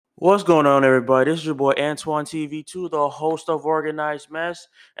What's going on, everybody? This is your boy Antoine TV2, the host of Organized Mess,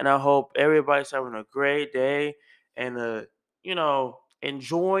 and I hope everybody's having a great day and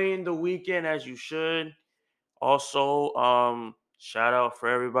enjoying the weekend as you should. Also, shout out for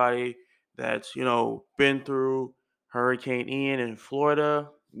everybody that's been through Hurricane Ian in Florida.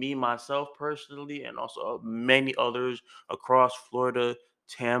 Me myself personally, and also many others across Florida,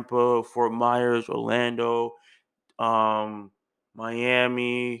 Tampa, Fort Myers, Orlando, um,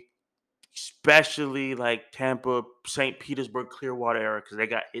 Miami, especially like Tampa, St. Petersburg, Clearwater area because they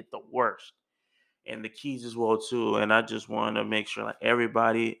got hit the worst, and the Keys as well too. And I just want to make sure like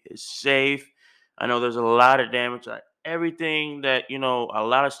everybody is safe. I know there's a lot of damage, like everything that a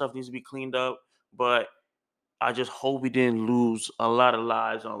lot of stuff needs to be cleaned up, but I just hope we didn't lose a lot of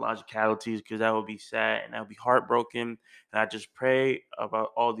lives and a lot of casualties because that would be sad and that would be heartbroken. And I just pray about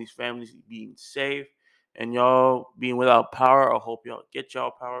all these families being safe and y'all being without power. I hope y'all get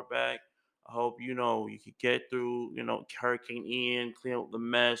y'all power back. I hope you could get through Hurricane Ian, clean up the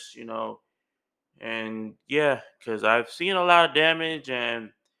mess, and yeah, because I've seen a lot of damage and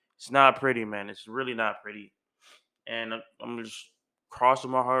it's not pretty, man. It's really not pretty, and I'm just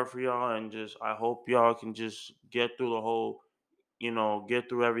crossing my heart for y'all, and just I hope y'all can just get through the whole, get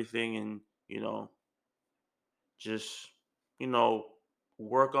through everything, and just you know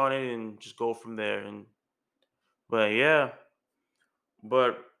work on it and just go from there. And but yeah,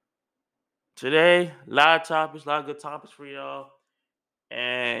 but today a lot of topics, a lot of good topics for y'all,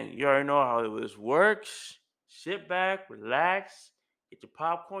 and you already know how this works. Sit back, relax, get your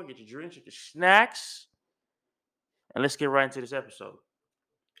popcorn, get your drinks, get your snacks, and let's get right into this episode.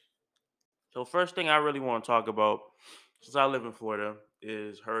 So first thing I really want to talk about, since I live in Florida,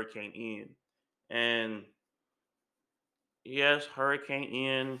 is Hurricane Ian. And yes, Hurricane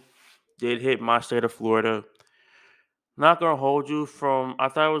Ian did hit my state of Florida. Not gonna hold you from I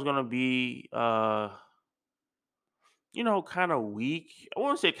thought it was gonna be kind of weak. I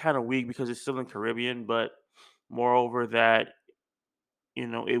won't say kind of weak because it's still in Caribbean, but moreover that,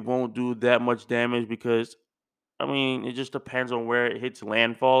 it won't do that much damage because I mean it just depends on where it hits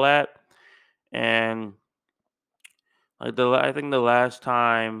landfall at. And like I think the last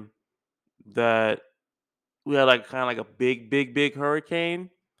time that we had like kind of like a big hurricane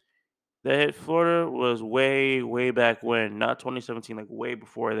that hit Florida was way back when, not 2017, like way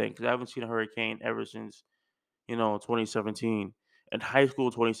before then. Because I haven't seen a hurricane ever since 2017. In high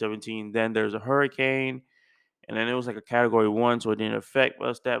school, 2017, then there's a hurricane, and then it was like a category one, so it didn't affect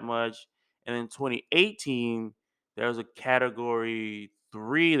us that much. And then 2018, there was a category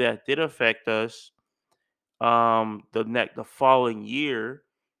three that did affect us, the following year,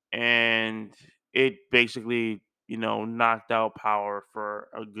 and it basically knocked out power for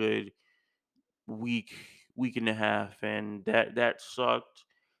a good week week and a half, and that sucked.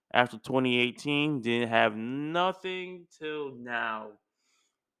 After 2018 didn't have nothing till now.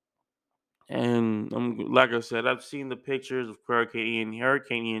 And like I said, I've seen the pictures of Hurricane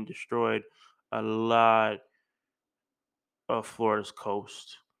Ian destroyed a lot of Florida's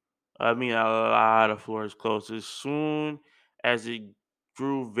coast. I mean, a lot of Florida's coast. As soon as it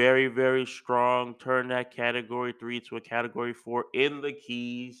grew very strong, turned that category three to a category four in the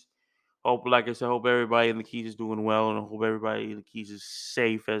Keys. Hope, like I said, hope everybody in the Keys is doing well, and I hope everybody in the Keys is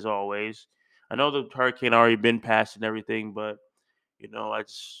safe as always. I know the hurricane already been past and everything, but I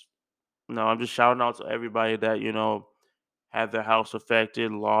just no, I'm just shouting out to everybody that had their house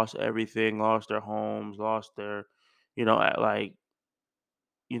affected, lost everything, lost their homes, lost their, like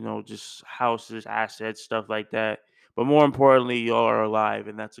just houses, assets, stuff like that. But more importantly, y'all are alive,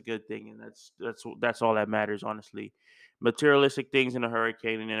 and that's a good thing, and that's all that matters, honestly. Materialistic things in a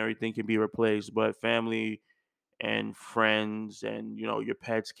hurricane and everything can be replaced, but family and friends and your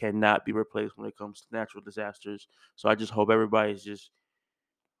pets cannot be replaced when it comes to natural disasters. So I just hope everybody's just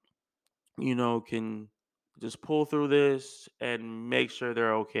can just pull through this and make sure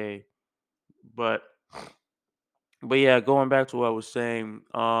they're okay. But yeah, going back to what I was saying,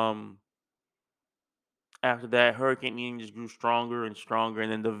 after that, Hurricane Ian just grew stronger and stronger,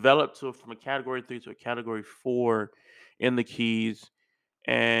 and then developed from a category three to a category four in the Keys,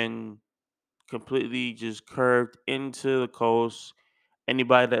 and completely just curved into the coast.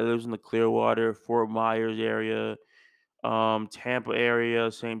 Anybody that lives in the Clearwater, Fort Myers area, Tampa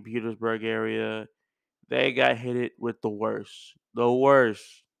area, St. Petersburg area, they got hit it with the worst.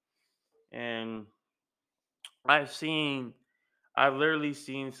 And I've seen I've literally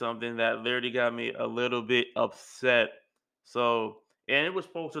seen something that literally got me a little bit upset. So, and it was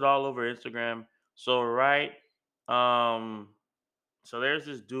posted all over Instagram. So, right, um, so there's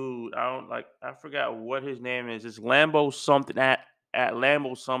this dude. I don't like. I forgot what his name is. It's Lambo something at. at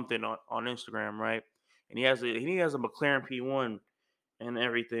Lambo something on Instagram, right? And he has a McLaren P1 and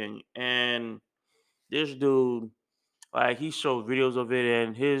everything. And this dude, like, he showed videos of it,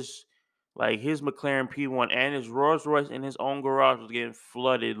 and his McLaren P1 and his Rolls Royce in his own garage was getting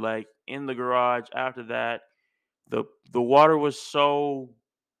flooded. Like, in the garage. After that, the water was so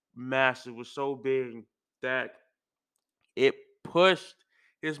massive, was so big that it pushed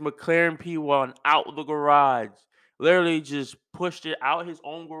his McLaren P1 out the garage. Literally just pushed it out his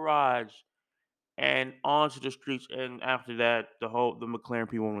own garage and onto the streets. And after that, the McLaren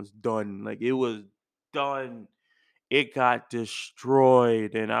P1 was done. Like, it was done. It got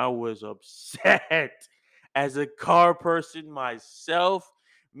destroyed, and I was upset as a car person myself.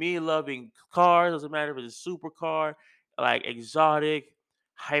 Me loving cars, doesn't matter if it's a supercar, like exotic,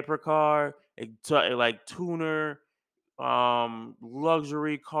 hypercar, like tuner,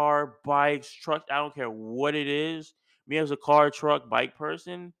 luxury car, bikes, trucks. I don't care what it is. Me as a car, truck, bike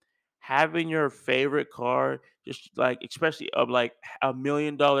person, having your favorite car, just like, especially of like $1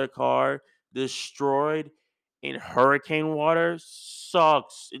 million car, destroyed in hurricane water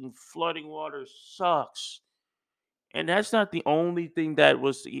sucks. In flooding water sucks. And that's not the only thing that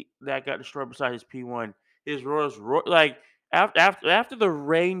got destroyed besides his P1. His like, after the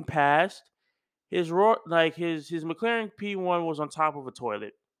rain passed, his McLaren P1 was on top of a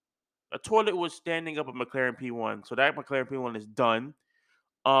toilet. A toilet was standing up a McLaren P1, so that McLaren P1 is done.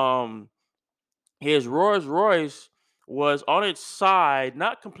 Um, his Rolls Royce was on its side,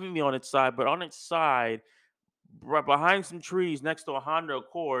 not completely on its side, but on its side, right behind some trees next to a Honda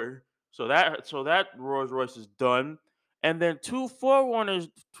Accord. So that Rolls Royce is done. And then two Forerunners,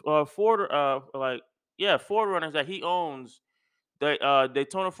 Forerunners that he owns,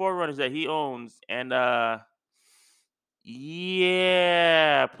 Daytona Forerunners that he owns, and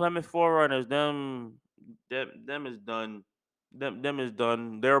yeah, Plymouth Forerunners, them is done. Them is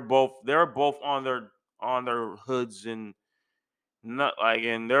done. They're both on their hoods, and not like,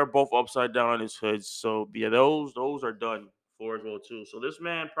 and they're both upside down on his hoods. So yeah, those are done for as well too. So this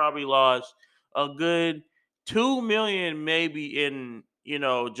man probably lost a good 2 million maybe in,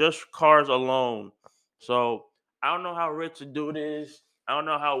 just cars alone. So I don't know how rich the dude is. I don't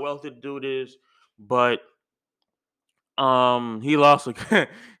know how wealthy the dude is, but he lost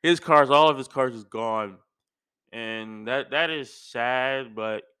his cars. All of his cars is gone, and that is sad.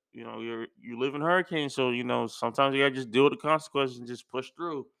 But you live in hurricanes, so sometimes you gotta just deal with the consequences and just push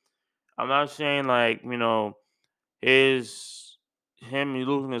through. I'm not saying, like, his him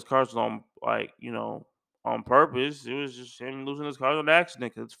losing his cars was on, like, on purpose. It was just him losing his cars on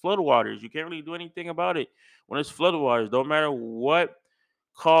accident, 'cause it's floodwaters. You can't really do anything about it when it's floodwaters. Don't matter what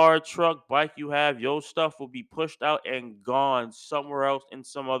car, truck, bike you have, your stuff will be pushed out and gone somewhere else in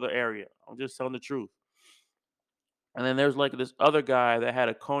some other area. I'm just telling the truth. And then there's like this other guy that had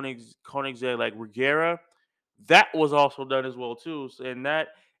a Koenigsegg, like, Regera. That was also done as well too. And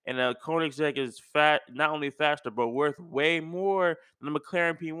a Koenigsegg is not only faster but worth way more than the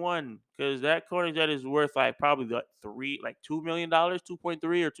McLaren P1, because that Koenigsegg is worth like probably like $2 million,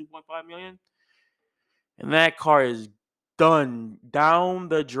 2.3 or 2.5 million, and that car is done down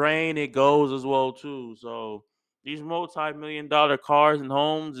the drain. It goes as well too. So these multi-million-dollar cars and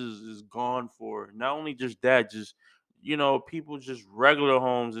homes is gone for. Not only just that, just people, just regular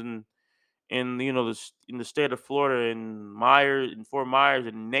homes in the state of Florida, in Fort Myers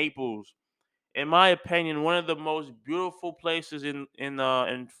and Naples. In my opinion, one of the most beautiful places in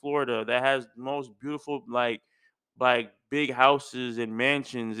Florida that has most beautiful, like big houses and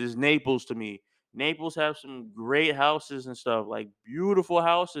mansions is Naples to me. Naples have some great houses and stuff, like beautiful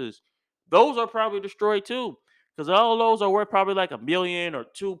houses. Those are probably destroyed too, because all of those are worth probably like 1 million or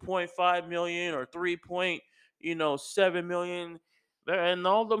 2.5 million or 3.7 million. And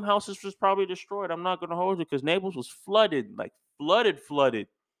all them houses was probably destroyed. I'm not gonna hold you, because Naples was flooded, like flooded.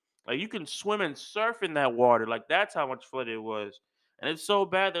 Like, you can swim and surf in that water. Like, that's how much flooded it was. And it's so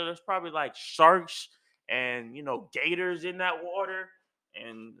bad that there's probably like sharks and gators in that water.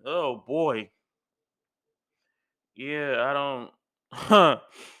 And oh boy, yeah, I don't.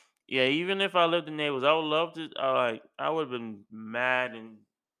 Yeah, even if I lived in Naples, I would love to. I would have been mad and,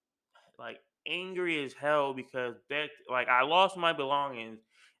 like, angry as hell, because that, like, I lost my belongings,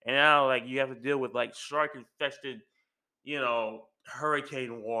 and now, like, you have to deal with like shark infested,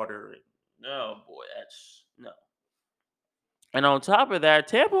 hurricane water. No, boy, that's no. And on top of that,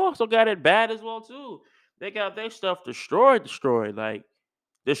 Tampa also got it bad as well too. They got their stuff destroyed, like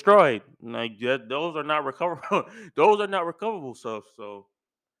destroyed. Like, those are not recoverable. Those are not recoverable stuff. So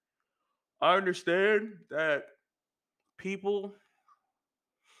I understand that people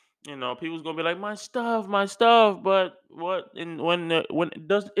People's gonna be like, my stuff. But what? And when it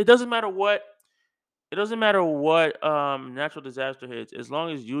doesn't matter what. It doesn't matter what natural disaster hits, as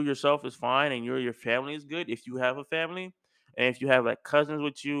long as you yourself is fine and your family is good. If you have a family, and if you have like cousins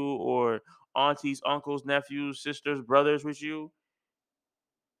with you, or aunties, uncles, nephews, sisters, brothers with you,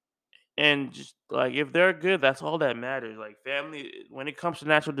 and just like if they're good, that's all that matters. Like family, when it comes to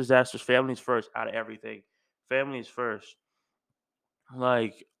natural disasters, family's first out of everything. Family's first.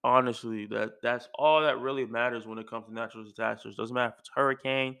 Like honestly, that's all that really matters when it comes to natural disasters. Doesn't matter if it's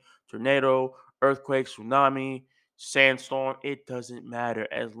hurricane, tornado, earthquake, tsunami, sandstorm. It doesn't matter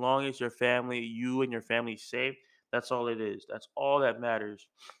as long as your family, you and your family safe. That's all it is. That's all that matters.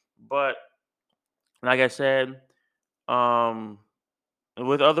 But like I said, um,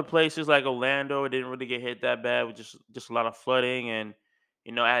 with other places like Orlando, it didn't really get hit that bad with just a lot of flooding. And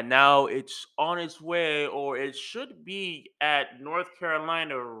and now it's on its way, or it should be at North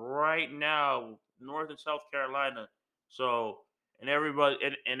Carolina right now, North and South Carolina. So and everybody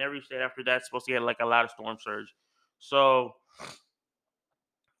and every state after that's supposed to get like a lot of storm surge. So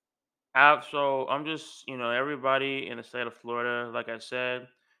so I'm just, everybody in the state of Florida, like I said,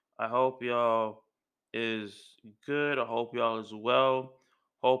 I hope y'all is good. I hope y'all is well.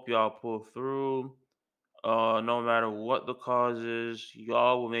 Hope y'all pull through. No matter what the cause is,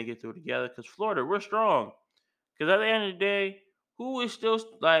 y'all will make it through together. Cause Florida, we're strong. Cause at the end of the day, who is still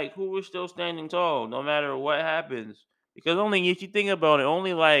standing tall, no matter what happens. Because only if you think about it,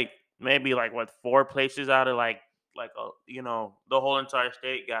 only like maybe like what 4 places out of the whole entire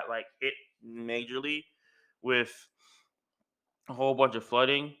state got like hit majorly with a whole bunch of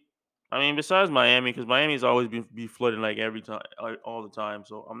flooding. I mean, besides Miami, because Miami's always be flooding like every time, all the time.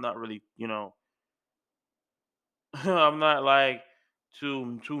 So I'm not really, I'm not like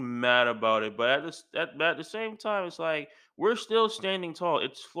too mad about it, but at the same time, it's like we're still standing tall.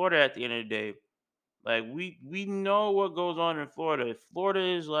 It's Florida at the end of the day. Like we know what goes on in Florida. Florida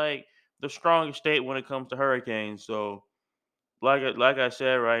is like the strongest state when it comes to hurricanes. So like I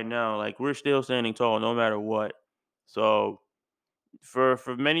said right now, like we're still standing tall no matter what. So for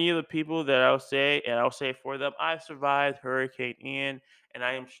many of the people that I'll say for them, I survived Hurricane Ian, and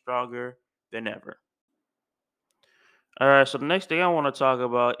I am stronger than ever. All right, so the next thing I want to talk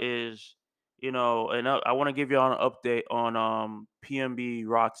about is, and I want to give you all an update on PNB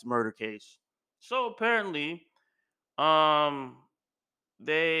Rock's murder case. So apparently, um,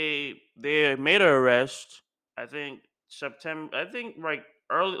 they made an arrest. I think September. I think like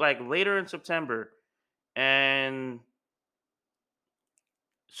early, like later in September, and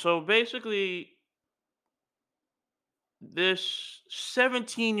so basically, this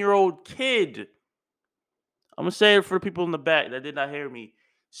 17-year-old kid. I'm gonna say it for the people in the back that did not hear me.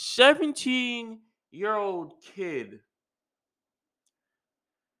 17-year-old kid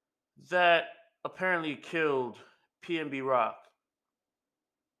that apparently killed PNB Rock.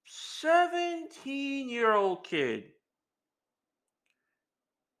 17-year-old kid.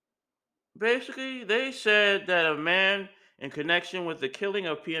 Basically, they said that a man in connection with the killing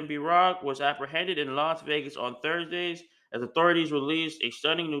of PNB Rock was apprehended in Las Vegas on Thursdays as authorities released a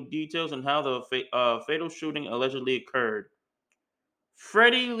stunning new details on how the fatal shooting allegedly occurred.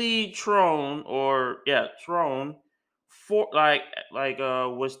 Freddie Lee Trone, or yeah, Trone, for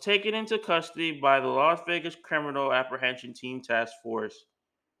was taken into custody by the Las Vegas Criminal Apprehension Team Task Force,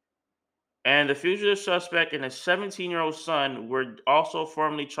 and the fugitive suspect and his 17-year-old son were also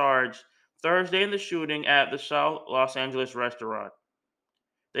formally charged Thursday in the shooting at the South Los Angeles restaurant.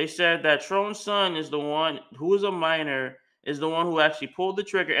 They said that Trone's son is the one who is a minor, is the one who actually pulled the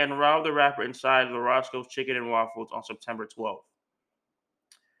trigger and robbed the rapper inside the Roscoe's Chicken and Waffles on September 12th.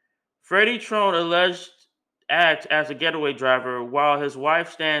 Freddie Trone alleged acts as a getaway driver, while his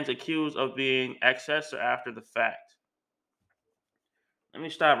wife stands accused of being accessor after the fact. Let me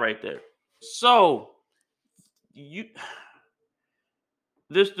stop right there. So you,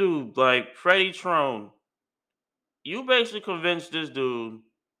 this dude, like Freddie Trone, you basically convinced this dude.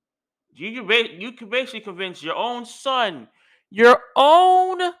 You can basically convince your own son,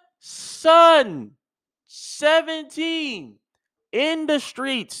 17, in the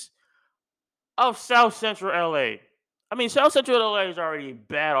streets of South Central LA. I mean, South Central LA is already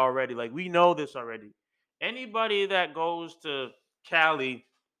bad already. Like we know this already. Anybody that goes to Cali,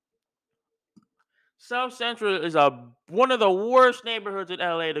 South Central is a one of the worst neighborhoods in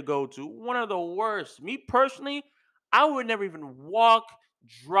LA to go to. One of the worst. Me personally, I would never even walk,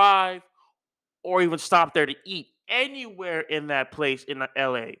 drive, or even stop there to eat anywhere in that place in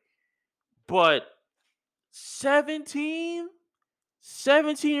LA. But 17,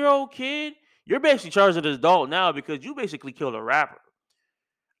 17-year-old kid, you're basically charged as an adult now because you basically killed a rapper.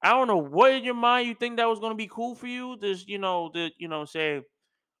 I don't know what in your mind you think that was gonna be cool for you. Just say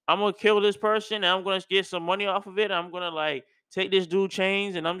I'm gonna kill this person and I'm gonna get some money off of it. I'm gonna like take this dude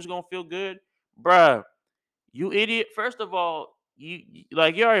chains and I'm just gonna feel good, bruh. You idiot! First of all, you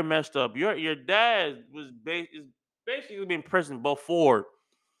already messed up. Your dad is basically been in prison before,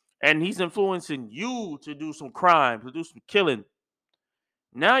 and he's influencing you to do some crime, to do some killing.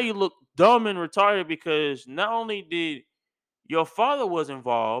 Now you look dumb and retarded because not only did your father was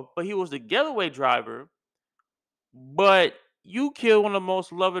involved, but he was the getaway driver. But you killed one of the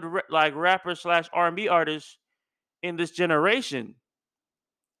most loved like rappers slash R&B artists in this generation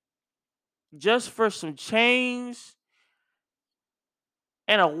just for some chains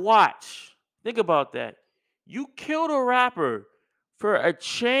and a watch. Think about that. You killed a rapper for a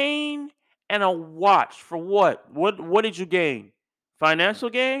chain and a watch. For what? What did you gain? Financial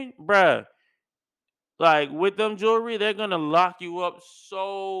gain? Bruh. Like with them jewelry, they're gonna lock you up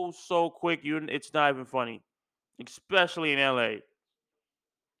so quick. It's not even funny. Especially in LA.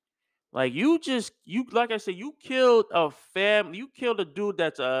 Like you like I said, you killed a family. You killed a dude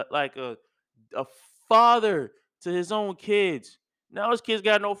that's a father to his own kids. Now his kids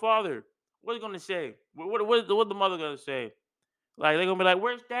got no father. What are you gonna say? What the mother gonna say? Like they're gonna be like,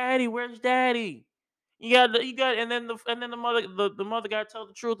 "Where's daddy? Where's daddy?" You got, and then the mother got to tell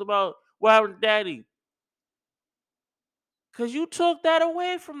the truth about what happened to daddy, cause you took that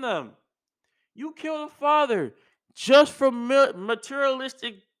away from them. You killed a father just for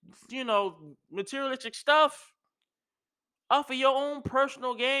materialistic stuff off of your own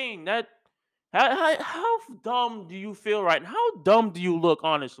personal gain. How dumb do you feel right now? How dumb do you look,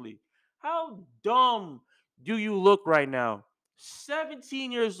 honestly? How dumb do you look right now?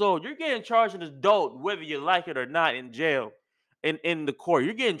 17 years old. You're getting charged as an adult, whether you like it or not, in jail, in the court.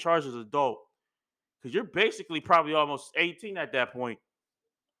 You're getting charged as an adult because you're basically probably almost 18 at that point.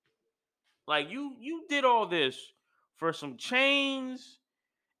 Like you did all this for some chains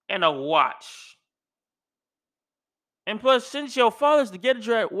and a watch. And plus, since your father's the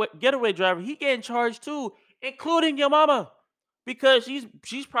getaway driver, he getting charged too, including your mama, because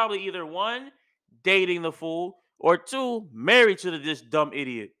she's probably either one dating the fool or two married to this dumb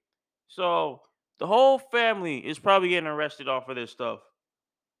idiot. So the whole family is probably getting arrested off of this stuff.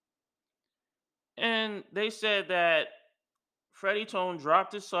 And they said that Freddie Tone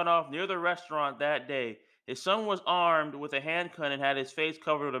dropped his son off near the restaurant that day. His son was armed with a handgun and had his face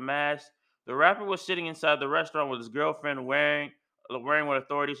covered with a mask. The rapper was sitting inside the restaurant with his girlfriend wearing what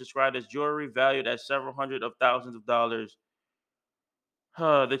authorities described as jewelry valued at several hundred of thousands of dollars.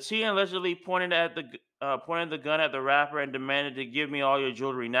 The teen allegedly pointed the gun at the rapper and demanded to give me all your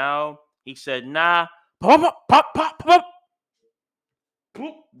jewelry now. He said, "Nah." Pop, pop, pop, pop, pop,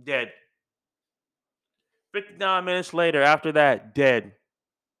 boop, dead. 59 minutes later, after that, dead.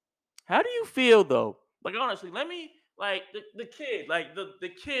 How do you feel though? Like honestly, let me like the kid, like the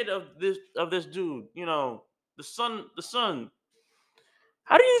kid of this dude, the son.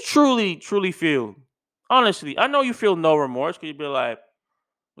 How do you truly feel? Honestly, I know you feel no remorse because you be like,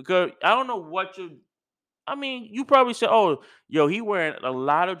 because I don't know what you. I mean, you probably said, "Oh, yo, he wearing a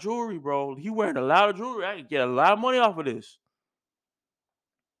lot of jewelry, bro. He wearing a lot of jewelry. I can get a lot of money off of this,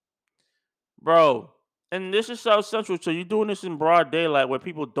 bro." And this is South Central, so you're doing this in broad daylight where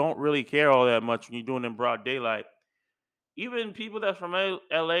people don't really care all that much when you're doing it in broad daylight. Even people that's from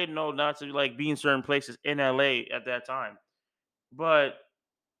LA know not to like be in certain places in LA at that time. But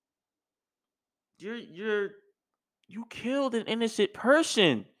you're you killed an innocent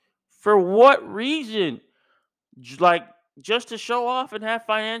person. For what reason? Like just to show off and have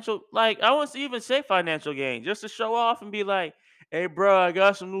financial, like I want to even say financial gain, just to show off and be like, "Hey bro, I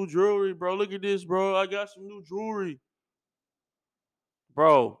got some new jewelry, bro. Look at this, bro. I got some new jewelry."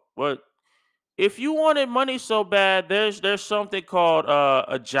 Bro, what if you wanted money so bad, there's something called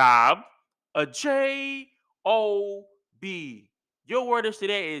a job, a job. Your word is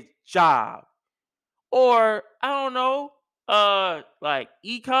today is job, or I don't know, like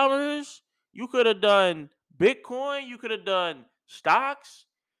e-commerce. You could have done Bitcoin. You could have done stocks.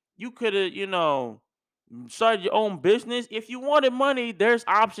 You could have, started your own business. If you wanted money, there's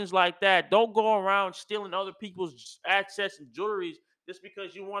options like that. Don't go around stealing other people's assets and jewelries just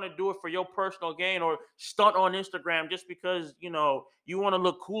because you want to do it for your personal gain or stunt on Instagram just because, you want to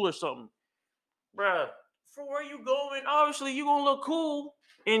look cool or something. Bruh, for where you going, obviously you gonna look cool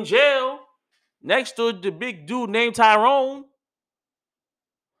in jail next to the big dude named Tyrone.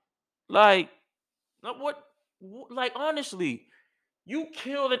 Like, what? Like, honestly, you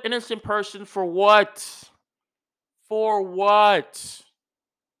killed an innocent person for what? For what?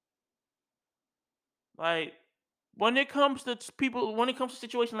 Like, when it comes to people, when it comes to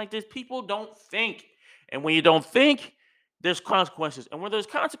situations like this, people don't think. And when you don't think, there's consequences. And when there's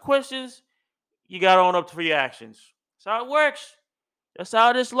consequences, you got to own up for your actions. That's how it works. That's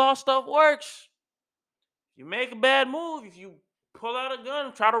how this law stuff works. You make a bad move, if you pull out a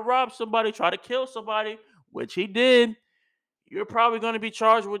gun, try to rob somebody, try to kill somebody, which he did, you're probably going to be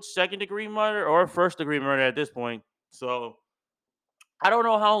charged with second degree murder or first degree murder at this point. So I don't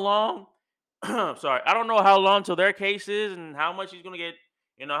know how long. Sorry, I don't know how long till their case is and how much he's going to get.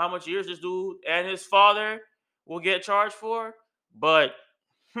 How much years this dude and his father will get charged for. But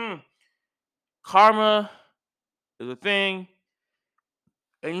hmm, karma is a thing.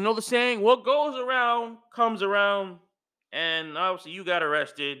 And you know the saying, what goes around comes around. And obviously, you got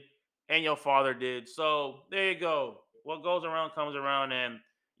arrested, and your father did. So there you go. What goes around comes around, and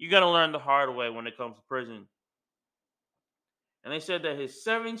you're gonna learn the hard way when it comes to prison. And they said that his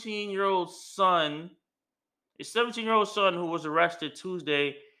 17-year-old son, who was arrested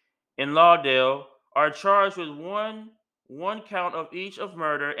Tuesday in Lauderdale, are charged with one count of each of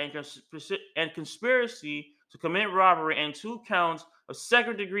murder and conspiracy to commit robbery, and two counts of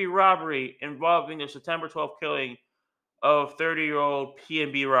second degree robbery involving the September 12th killing of 30-year-old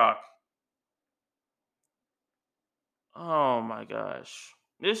PNB Rock. Oh my gosh.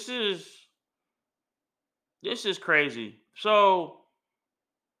 This is crazy. So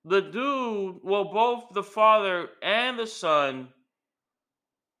the dude, well, both the father and the son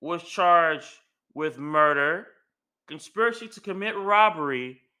was charged with murder, conspiracy to commit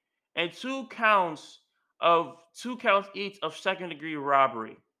robbery, and two counts each of second degree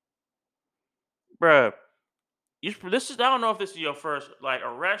robbery. Bruh, this is I don't know if this is your first like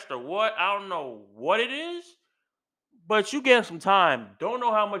arrest or what. I don't know what it is, but you getting some time. Don't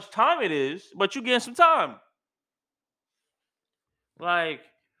know how much time it is, but you getting some time. Like,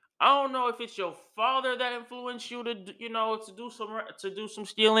 I don't know if it's your father that influenced you to do some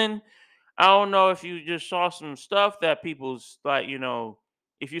stealing. I don't know if you just saw some stuff that people's like,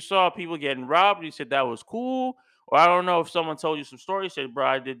 if you saw people getting robbed, you said that was cool. Or I don't know if someone told you some story, said, "Bro,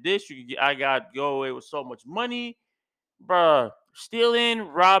 I did this. I got go away with so much money." Bruh, stealing,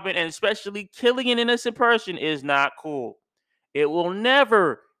 robbing, and especially killing an innocent person is not cool. It will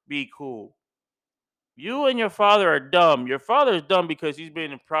never be cool. You and your father are dumb. Your father is dumb because he's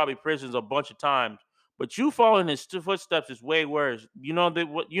been in probably prisons a bunch of times. But you following his footsteps is way worse. You know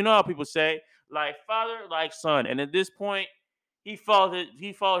how people say, like father, like son. And at this point, he followed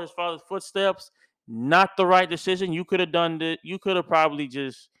his father's footsteps. Not the right decision. You could have done it. You could have probably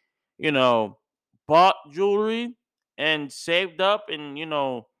just, you know, bought jewelry and saved up and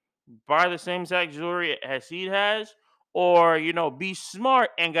buy the same exact jewelry as he has, or be smart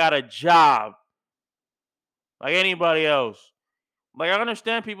and got a job like anybody else. Like I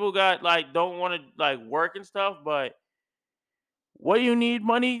understand people got like don't want to like work and stuff, but what do you need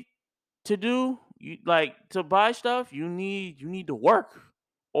money to do? You like to buy stuff, you need to work,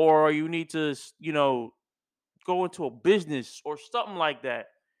 or you need to go into a business or something like that.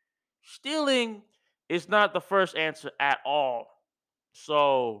 Stealing is not the first answer at all.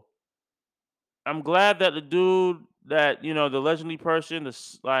 So I'm glad that the dude that the legendary person,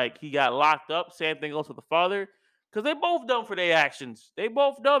 like he got locked up. Same thing goes with the father, because they both dumb for their actions. They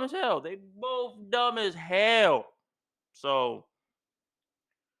both dumb as hell. They both dumb as hell. So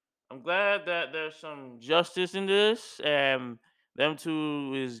I'm glad that there's some justice in this, and them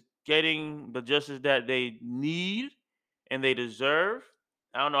two is getting the justice that they need and they deserve.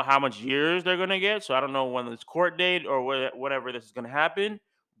 I don't know how much years they're gonna get, so I don't know when this court date or whatever this is gonna happen,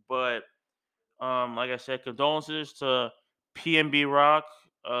 but like I said, condolences to PNB Rock,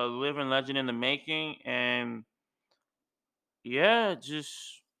 a living legend in the making, and yeah,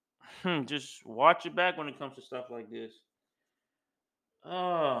 just watch it back when it comes to stuff like this.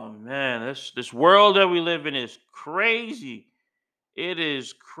 Oh man, this world that we live in is crazy. It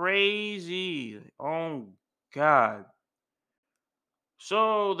is crazy. Oh God.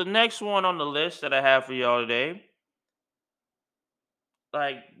 So the next one on the list that I have for y'all today,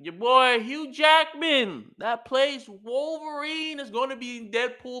 like your boy Hugh Jackman, that plays Wolverine, is going to be in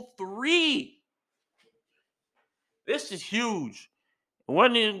Deadpool 3. This is huge.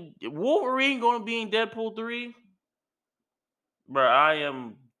 When is Wolverine going to be in Deadpool 3? Bro, I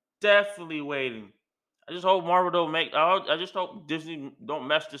am definitely waiting. I just hope Marvel don't make. I just hope Disney don't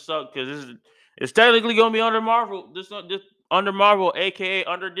mess this up, because it's technically going to be under Marvel. This under Marvel, aka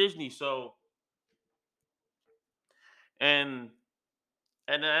under Disney. So and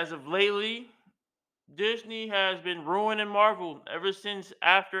and as of lately, Disney has been ruining Marvel ever since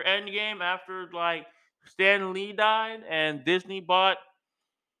after Endgame, after like Stan Lee died, and then Disney bought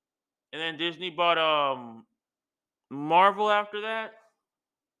Marvel after that,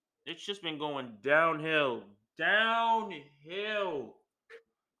 it's just been going downhill, downhill.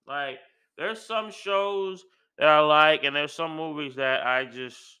 Like there's some shows that I like, and there's some movies that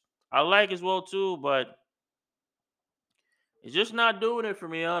I like as well too, but it's just not doing it for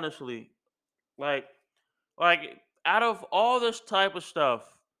me, honestly. Like like out of all this type of stuff,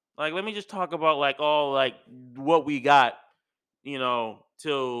 like let me just talk about like all like what we got,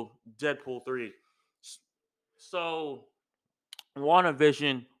 till Deadpool 3. S- So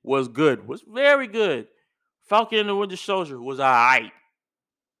WandaVision was good, was very good. Falcon and the Winter Soldier was alright.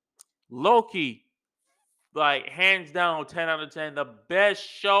 Loki, like hands down, 10 out of 10, the best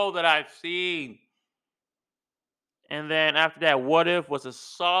show that I've seen. And then after that, What If was a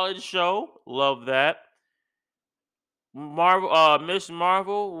solid show. Love that. Miss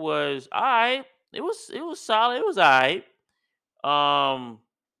Marvel was alright. It was solid. It was alright. Um,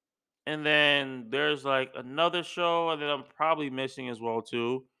 and then there's like another show that I'm probably missing as well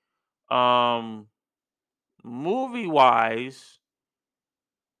too. Um, movie wise,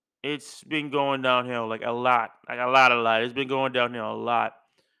 it's been going downhill like a lot. It's been going downhill a lot.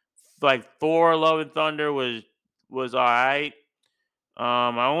 Like Thor: Love and Thunder was all right.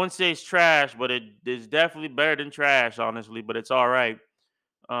 I wouldn't say it's trash, but it is definitely better than trash, honestly. But it's all right.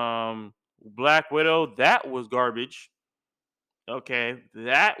 Black Widow, that was garbage. Okay,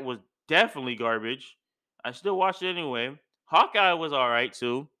 that was definitely garbage. I still watched it anyway. Hawkeye was all right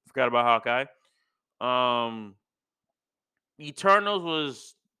too. Forgot about Hawkeye. Um, Eternals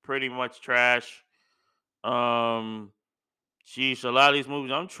was pretty much trash. Um, Sheesh, a lot of these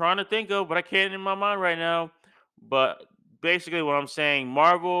movies I'm trying to think of, but I can't in my mind right now. But basically, what I'm saying,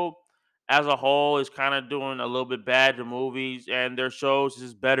 Marvel as a whole is kind of doing a little bit bad to movies, and their shows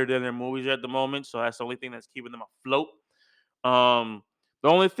is better than their movies at the moment. So that's the only thing that's keeping them afloat. The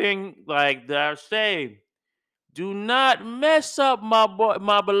only thing like that I say, do not mess up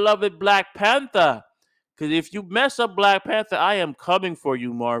my beloved Black Panther. Because if you mess up Black Panther, I am coming for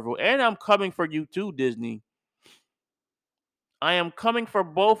you, Marvel, and I'm coming for you too, Disney. I am coming for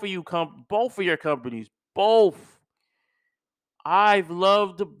both of you, both of your companies, both. I've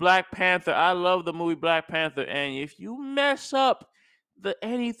loved Black Panther. I love the movie Black Panther, and if you mess up the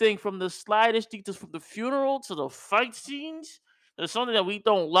anything from the slightest details, from the funeral to the fight scenes, there's something that we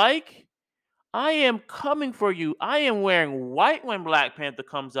don't like. I am coming for you. I am wearing white when Black Panther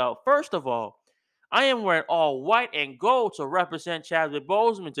comes out. First of all, I am wearing all white and gold to represent Chadwick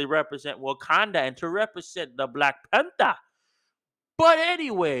Boseman, to represent Wakanda, and to represent the Black Panther. But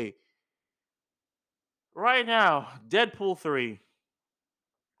anyway, right now, Deadpool 3.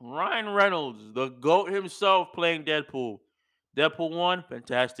 Ryan Reynolds, the GOAT himself, playing Deadpool. Deadpool 1,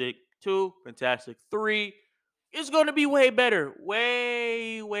 fantastic. 2, fantastic. 3 is going to be way better.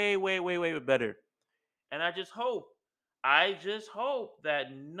 Way, way, way, way, way better. And I just hope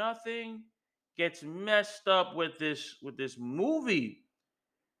that nothing gets messed up with this movie.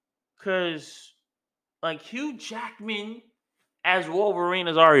 Cause like Hugh Jackman as Wolverine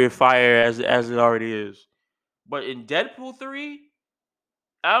is already fire as it already is. But in Deadpool 3,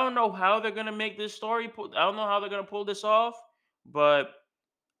 I don't know how they're gonna make this story. I don't know how they're gonna pull this off, but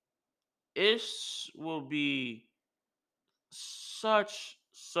it will be such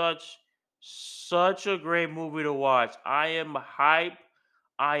a great movie to watch. I am hype.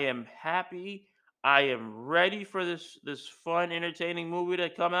 I am happy. I am ready for this fun, entertaining movie to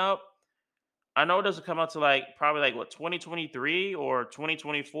come out. I know it doesn't come out to like probably like what 2023 or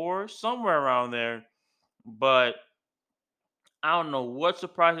 2024, somewhere around there. But I don't know what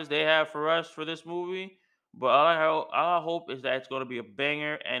surprises they have for us for this movie, but all I hope is that it's going to be a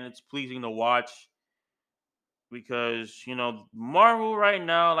banger and it's pleasing to watch because Marvel right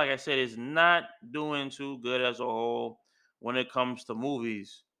now, like I said, is not doing too good as a whole when it comes to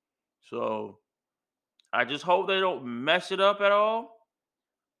movies. So I just hope they don't mess it up at all.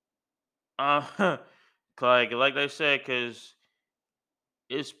 Uh, like I said, because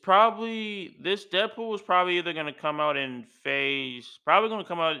it's probably this Deadpool is probably either gonna come out probably gonna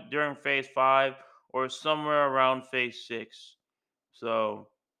come out during phase 5 or somewhere around phase 6. So,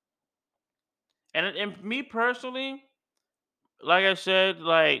 and me personally, like I said,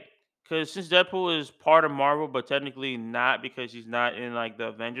 like because since Deadpool is part of Marvel, but technically not because he's not in like the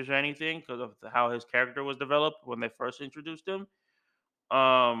Avengers or anything because of how his character was developed when they first introduced him.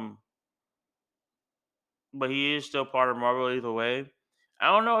 Um, but he is still part of Marvel either way. I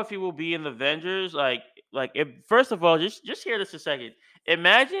don't know if he will be in the Avengers. Like if first of all, just hear this a second.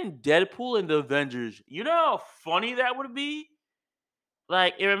 Imagine Deadpool in the Avengers. You know how funny that would be.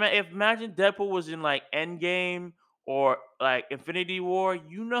 Like if imagine Deadpool was in like Endgame or like Infinity War.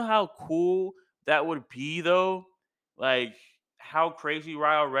 You know how cool that would be, though. like how crazy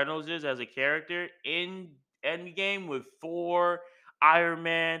Ryan Reynolds is as a character in Endgame with Thor, Iron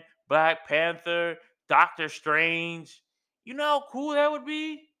Man, Black Panther, Doctor Strange. You know how cool that would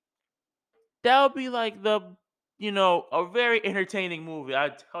be? That would be like a very entertaining movie.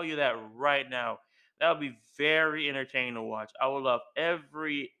 I tell you that right now. That would be very entertaining to watch. I would love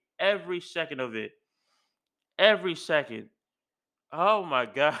every second of it. Every second. Oh my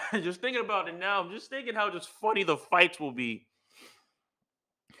god. Just thinking about it now, I'm just thinking how just funny the fights will be.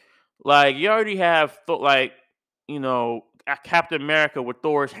 Like you already have Captain America with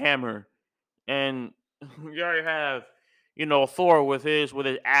Thor's hammer, and you already have Thor with his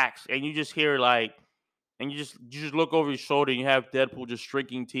axe, and you just hear and you just look over his shoulder and you have Deadpool just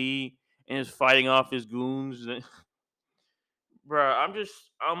drinking tea and just fighting off his goons. Bruh,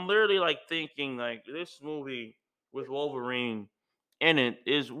 I'm literally like thinking like this movie with Wolverine in it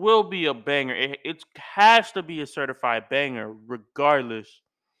is will be a banger. It has to be a certified banger regardless.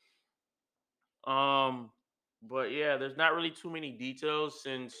 Um, but yeah, there's not really too many details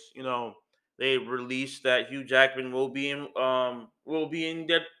since they released that Hugh Jackman will be in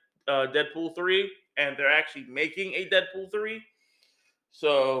Deadpool 3, and they're actually making a Deadpool 3.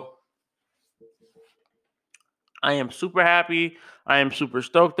 So I am super happy. I am super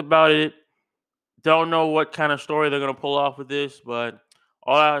stoked about it. Don't know what kind of story they're gonna pull off with this, but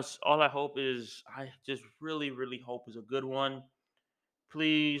all I hope is I just really really hope is a good one.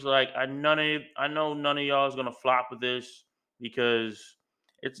 Please, like I know none of y'all is gonna flop with this because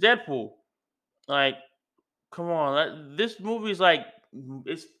it's Deadpool. Like, come on, this movie is like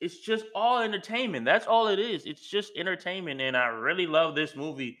it's just all entertainment. That's all it is. It's just entertainment, and I really love this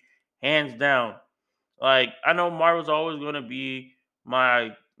movie, hands down. Like, I know Marvel's always gonna be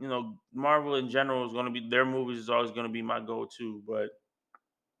Marvel in general is gonna be their movies is always gonna be my go-to, but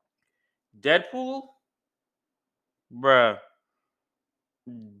Deadpool, bruh.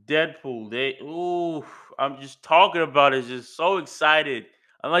 Deadpool. I'm just talking about it. Just so excited.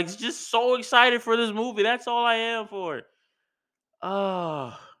 I'm like just so excited for this movie. That's all I am for.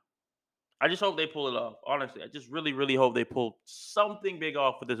 Ah, I just hope they pull it off. Honestly, I just really, really hope they pull something big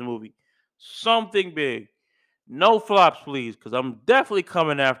off with this movie. Something big. No flops, please, because I'm definitely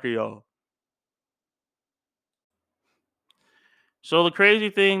coming after y'all. So the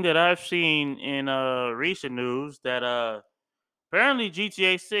crazy thing that I've seen in recent news that apparently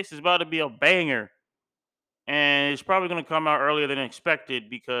GTA 6 is about to be a banger. And it's probably going to come out earlier than expected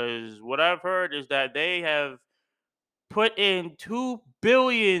because what I've heard is that they have put in 2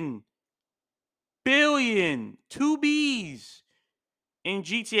 billion, two B's in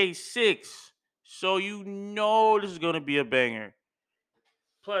GTA 6. So you know this is going to be a banger.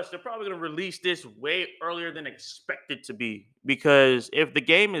 Plus, they're probably going to release this way earlier than expected to be because if the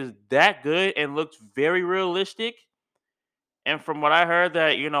game is that good and looks very realistic, and from what I heard,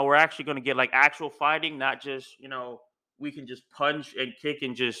 that we're actually going to get like actual fighting, not just we can just punch and kick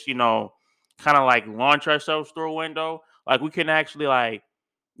and just kind of like launch ourselves through a window. Like we can actually like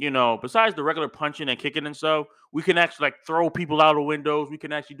besides the regular punching and kicking and stuff, we can actually like throw people out of windows. We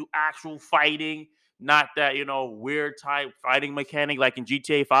can actually do actual fighting, not that weird type fighting mechanic like in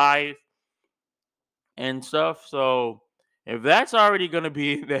GTA 5 and stuff. So if that's already gonna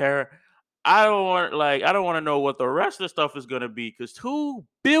be there, I don't want to know what the rest of the stuff is gonna be because $2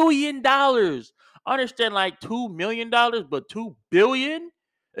 billion. I understand like $2 million, but 2 billion,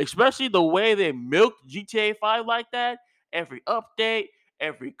 especially the way they milked GTA 5 like that. Every update,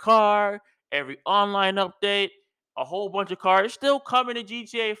 every car, every online update, a whole bunch of cars still coming to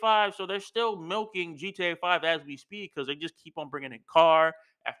GTA 5. So they're still milking GTA 5 as we speak because they just keep on bringing in car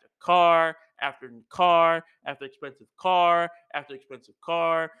after car after car after expensive car after expensive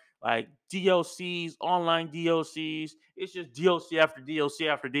car, like DLCs, online DLCs. It's just DLC after DLC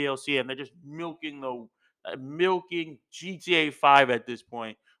after DLC, and they're just milking GTA 5 at this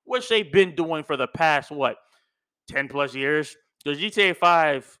point, which they've been doing for the past what 10 plus years. Because GTA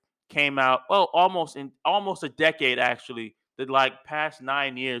 5 came out almost a decade actually, the like past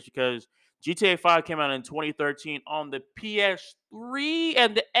 9 years because GTA 5 came out in 2013 on the PS3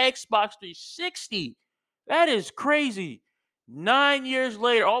 and the Xbox 360. That is crazy. 9 years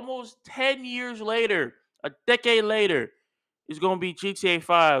later, almost 10 years later, a decade later, is going to be GTA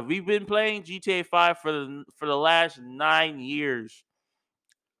 5. We've been playing GTA 5 for the last 9 years.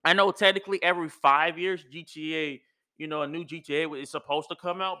 I know technically every 5 years GTA, a new GTA is supposed to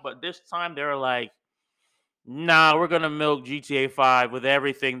come out, but this time they're like, nah, we're gonna milk GTA 5 with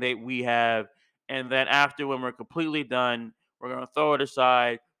everything that we have, and then after when we're completely done, we're gonna throw it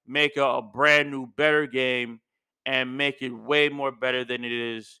aside, make a brand new, better game, and make it way more better than it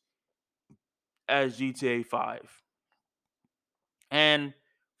is as GTA 5. And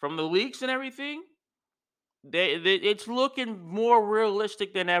from the leaks and everything, it's looking more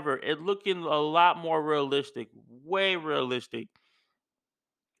realistic than ever. It's looking a lot more realistic, way realistic.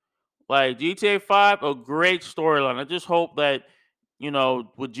 Like GTA 5, a great storyline. I just hope that,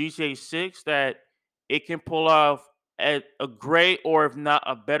 with GTA 6 that it can pull off a great or if not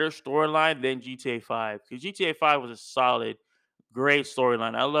a better storyline than GTA 5. Because GTA 5 was a solid, great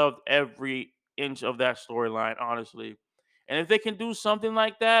storyline. I loved every inch of that storyline, honestly. And if they can do something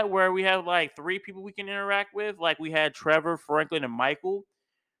like that where we have like three people we can interact with, like we had Trevor, Franklin, and Michael,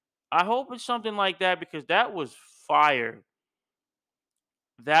 I hope it's something like that because that was fire.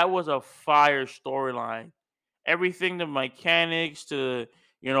 That was a fire storyline. Everything, the mechanics to,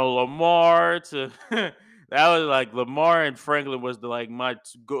 Lamar to that was like Lamar and Franklin was the like my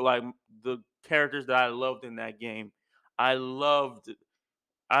go like the characters that I loved in that game. I loved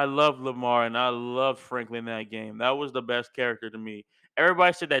I loved Lamar and I loved Franklin in that game. That was the best character to me.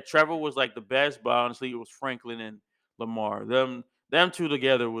 Everybody said that Trevor was like the best, but honestly it was Franklin and Lamar. Them two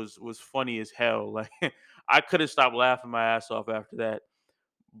together was funny as hell. Like I couldn't stop laughing my ass off after that.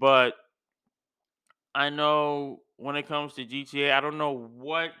 But I know when it comes to GTA, I don't know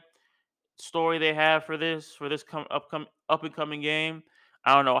what story they have for this up and coming game.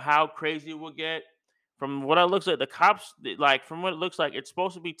 I don't know how crazy it will get. From what it looks like, the cops like from what it looks like, it's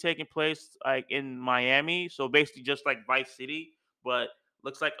supposed to be taking place like in Miami, so basically just like Vice City, but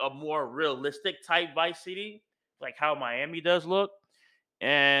looks like a more realistic type Vice City, like how Miami does look.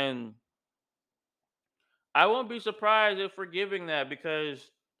 And I won't be surprised if we're giving that because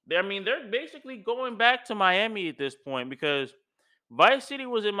they're basically going back to Miami at this point because Vice City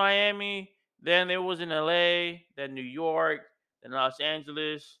was in Miami, then it was in LA, then New York, then Los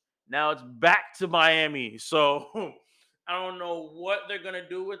Angeles. Now it's back to Miami. So I don't know what they're gonna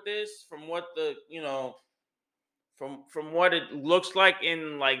do with this from what from what it looks like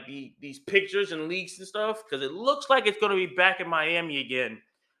in like these pictures and leaks and stuff, because it looks like it's gonna be back in Miami again.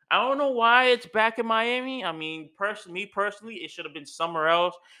 I don't know why it's back in Miami. I mean, me personally, it should have been somewhere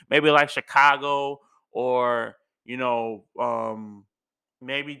else, maybe like Chicago or you know,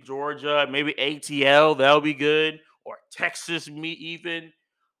 maybe Georgia, maybe ATL. That'll be good, or Texas, me even.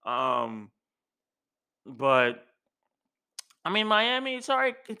 Um, but I mean, Miami, it's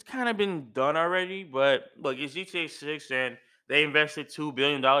already it's kind of been done already, but look, it's GTA 6 and they invested $2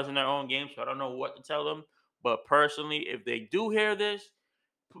 billion in their own game, so I don't know what to tell them. But personally, if they do hear this,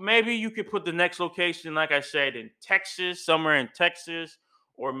 maybe you could put the next location, like I said, in Texas, somewhere in Texas,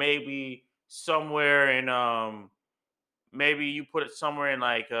 or maybe somewhere in maybe you put it somewhere in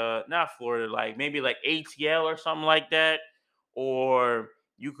like not Florida, like maybe like ATL or something like that, or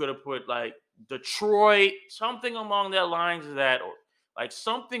you could have put like Detroit, something along that lines of that, or like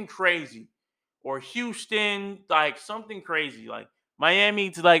something crazy, or Houston, like something crazy, like Miami.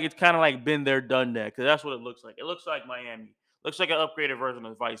 It's like it's kind of like been there, done that, because that's what it looks like. It looks like Miami, looks like an upgraded version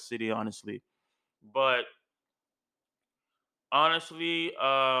of Vice City, honestly. But honestly,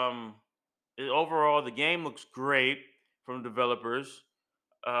 overall the game looks great from developers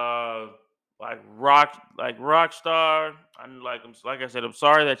uh like Rockstar. Like I said, I'm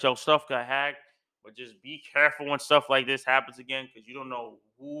sorry that your stuff got hacked, but just be careful when stuff like this happens again because you don't know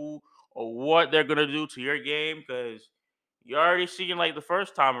who or what they're gonna do to your game because you already seen like the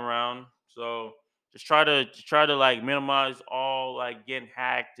first time around. So just try to like minimize all like getting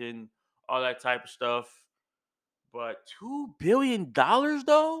hacked and all that type of stuff. But $2 billion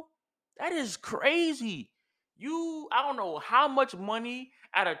though? That is crazy. I don't know how much money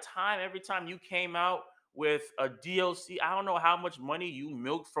at a time every time you came out with a DLC. I don't know how much money you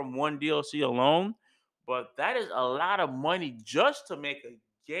milked from one DLC alone, but that is a lot of money just to make a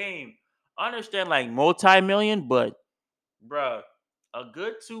game. I understand like multi-million, but bruh, a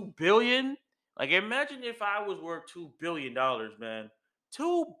good 2 billion. Like imagine if I was worth $2 billion, man.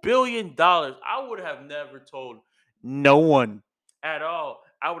 $2 billion. I would have never told no one at all.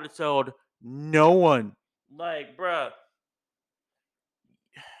 I would have told no one. Like, bruh,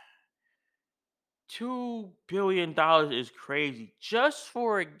 $2 billion is crazy just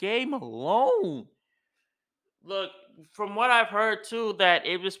for a game alone. Look, from what I've heard too, that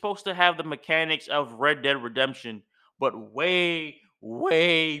it was supposed to have the mechanics of Red Dead Redemption, but way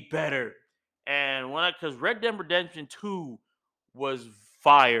better. And because Red Dead Redemption 2 was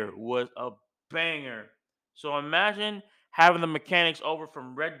fire, was a banger. So imagine having the mechanics over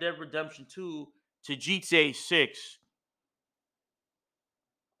from Red Dead Redemption 2 to GTA 6.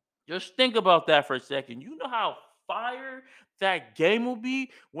 Just think about that for a second. You know how fire that game will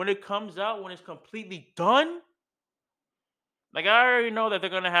be when it comes out, when it's completely done? Like I already know that they're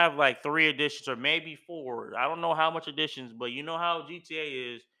gonna have like 3 editions or maybe 4. I don't know how much editions, but you know how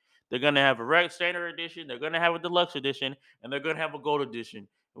GTA is. They're gonna have a red standard edition, they're gonna have a deluxe edition, and they're gonna have a gold edition.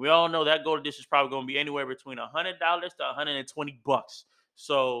 And we all know that gold edition is probably gonna be anywhere between $100 to $120.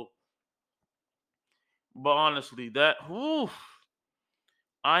 So, but honestly,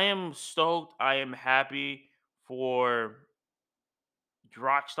 I am stoked. I am happy for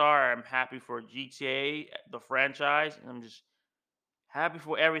Rockstar. I'm happy for GTA, the franchise. And I'm just happy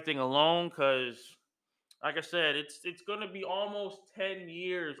for everything alone because, like I said, it's gonna be almost 10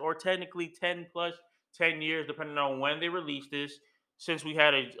 years, or technically 10 plus 10 years, depending on when they release this, since we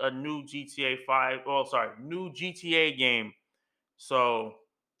had a new GTA 5. Oh, sorry, new GTA game. So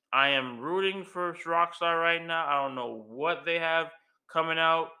I am rooting for Rockstar right now. I don't know what they have coming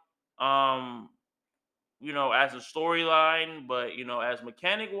out. Um, as a storyline, but as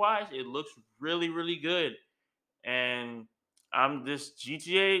mechanic wise, it looks really, really good. And I'm this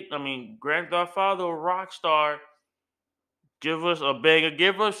GTA. I mean, Grand Theft Auto Rockstar. Give us a banger.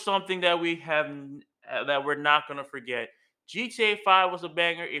 Give us something that we have that we're not gonna forget. GTA 5 was a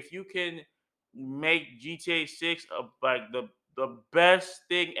banger. If you can make GTA 6 like the best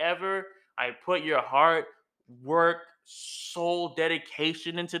thing ever, I put your heart, work, soul,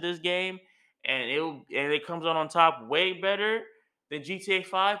 dedication into this game, and it comes out on top way better than GTA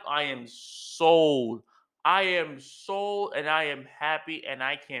 5. I am sold. I am sold, and I am happy, and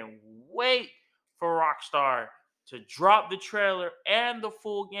I can't wait for Rockstar to drop the trailer and the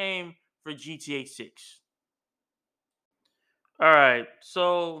full game for GTA 6. All right,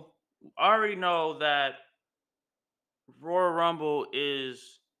 so I already know that Royal Rumble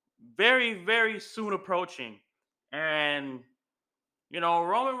is very, very soon approaching. And,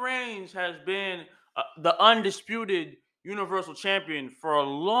 Roman Reigns has been the undisputed Universal Champion for a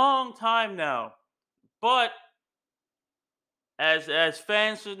long time now. But as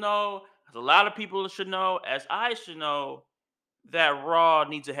fans should know, as a lot of people should know, as I should know, that Raw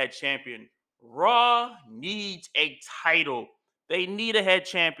needs a head champion. Raw needs a title. They need a head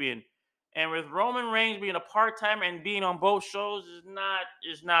champion. And with Roman Reigns being a part timer and being on both shows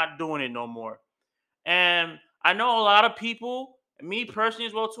is not doing it no more. And I know a lot of people, me personally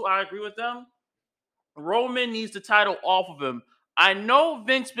as well too, I agree with them. Roman needs the title off of him. I know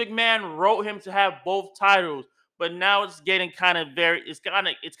Vince McMahon wrote him to have both titles, but now it's getting kind of it's kind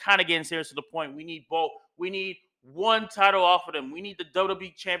of getting serious to the point. We need both. We need one title off of them. We need the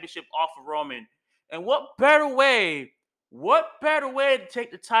WWE Championship off of Roman. And what better way? What better way to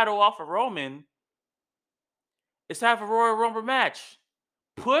take the title off of Roman is to have a Royal Rumble match?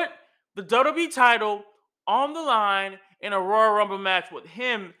 Put the WWE title on the line in a Royal Rumble match with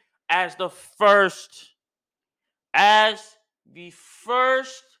him as the first as the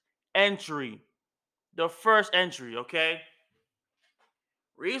first entry. The first entry, okay?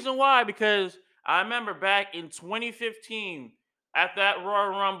 Reason why, because I remember back in 2015 at that Royal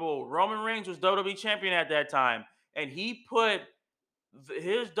Rumble, Roman Reigns was WWE champion at that time, and he put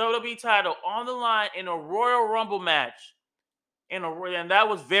his WWE title on the line in a Royal Rumble match. And that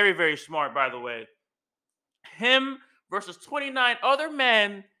was very, very smart, by the way. Him versus 29 other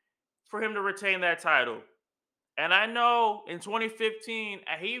men for him to retain that title. And I know in 2015,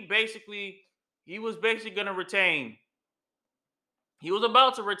 he was basically gonna retain. He was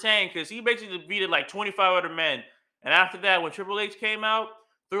about to retain because he basically defeated like 25 other men. And after that, when Triple H came out,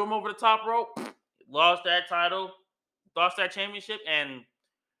 threw him over the top rope, lost that title, lost that championship, and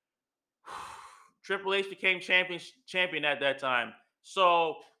Triple H became champion at that time.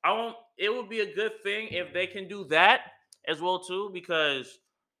 So I won't. It would be a good thing if they can do that as well too, because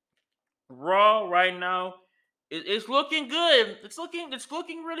Raw right now it's looking good. It's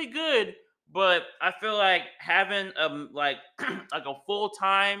looking really good. But I feel like having like a full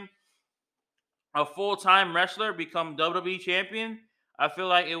time wrestler become WWE champion, I feel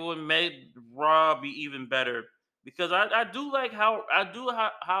like it would make Raw be even better. Because I do like how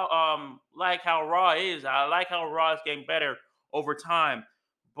Raw is. I like how Raw is getting better over time.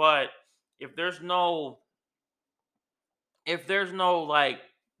 But if there's no like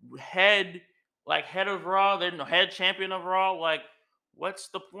head head of Raw, there's no head champion of Raw, like what's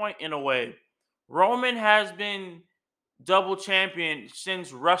the point in a way? Roman has been double champion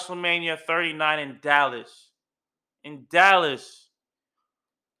since WrestleMania 39 in Dallas. In Dallas.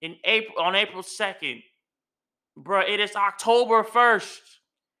 In April 2nd. Bro, it is October 1st.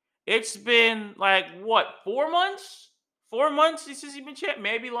 It's been like what, 4 months? 4 months since he's been champ,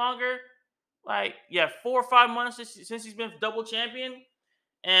 maybe longer. Like, yeah, 4 or 5 months since he's been double champion.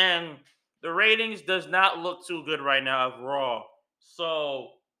 And the ratings does not look too good right now of Raw.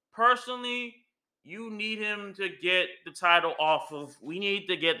 So personally, you need him to get the title off of. We need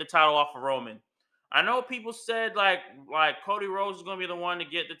to get the title off of Roman. I know people said like Cody Rhodes is gonna be the one to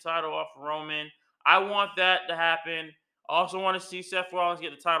get the title off of Roman. I want that to happen. I also want to see Seth Rollins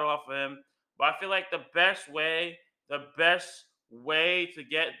get the title off of him. But I feel like the best way to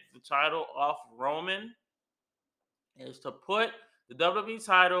get the title off Roman is to put the WWE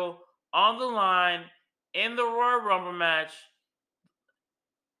title on the line in the Royal Rumble match,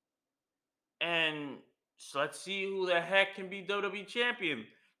 and so let's see who the heck can be WWE champion.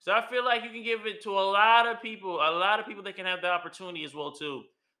 So I feel like you can give it to a lot of people that can have the opportunity as well too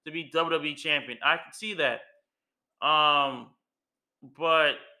to be WWE champion. I can see that. Um,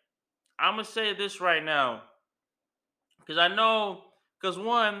 but I'm gonna say this right now because I know because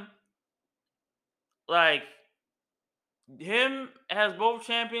one like him has both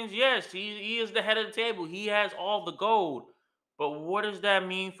champions. Yes, he is the head of the table. He has all the gold. But what does that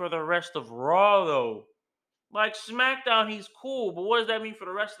mean for the rest of Raw though? Like SmackDown, he's cool, but what does that mean for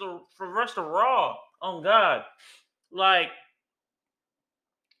the rest of Raw? Oh God, like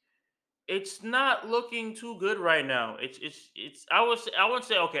it's not looking too good right now. It's I wouldn't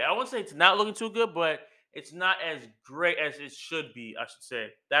say okay. I wouldn't say it's not looking too good, but it's not as great as it should be. I should say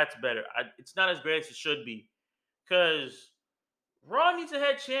that's better. It's not as great as it should be because Raw needs a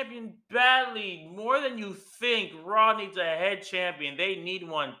head champion badly, more than you think. Raw needs a head champion. They need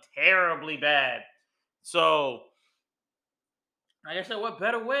one terribly bad. So like I said, what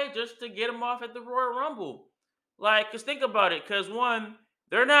better way just to get him off at the Royal Rumble? Like, cause think about it. Cause one,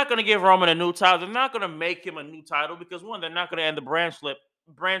 they're not gonna give Roman a new title. They're not gonna make him a new title because one, they're not gonna end the brand split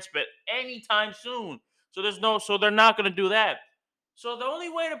anytime soon. So they're not gonna do that. So the only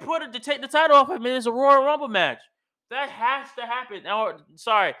way to take the title off him is a Royal Rumble match. That has to happen. Or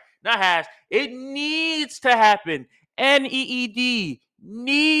sorry, not has. It needs to happen. NEED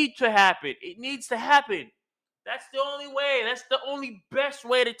need to happen. It needs to happen. That's the only way. That's the only best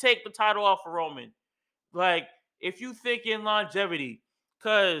way to take the title off of Roman. Like, if you think in longevity,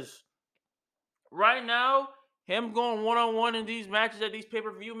 because right now, him going one on one in these matches at these pay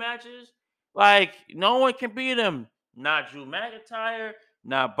per view matches, like no one can beat him. Not Drew McIntyre,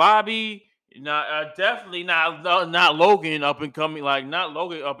 not Bobby, not definitely not Logan up and coming. Like not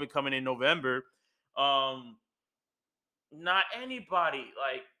Logan up and coming in November. Um, not anybody.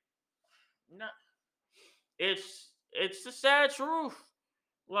 Like not. It's the sad truth.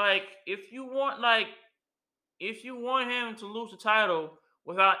 Like if you want him to lose the title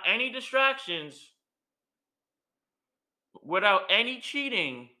without any distractions, without any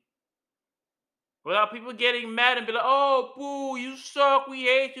cheating, without people getting mad and be like, "Oh, boo, you suck. We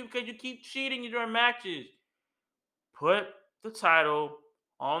hate you because you keep cheating during matches." Put the title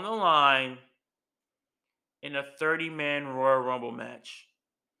on the line in a 30-man Royal Rumble match.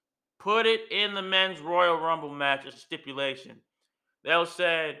 Put it in the men's Royal Rumble match as a stipulation. They'll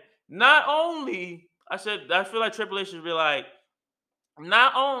say, not only I feel like Triple H should be like,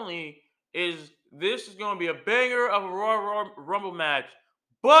 not only is going to be a banger of a Royal Rumble match,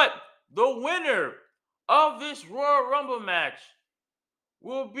 but the winner of this Royal Rumble match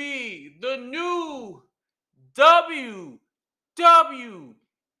will be the new WWE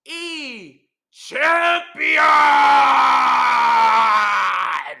champion.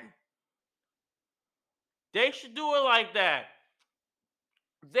 They should do it like that.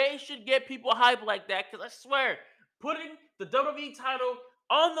 They should get people hyped like that because I swear, putting the WWE title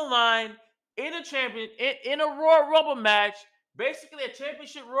on the line in a Royal Rumble match, basically a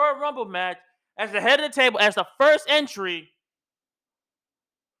championship Royal Rumble match, as the head of the table, as the first entry,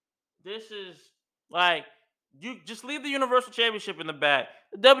 this is like you just leave the Universal Championship in the back.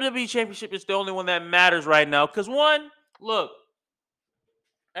 The WWE Championship is the only one that matters right now. Because one, look,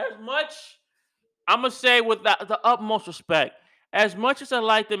 as much I'm gonna say with the utmost respect, as much as I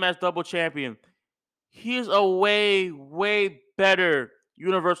like him as double champion, he's a way better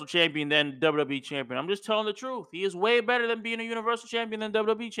Universal Champion than WWE Champion. I'm just telling the truth. He is way better than being a Universal Champion than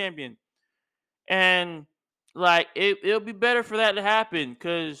WWE Champion. And like it'll be better for that to happen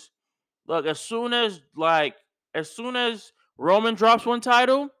because look, as soon as Roman drops one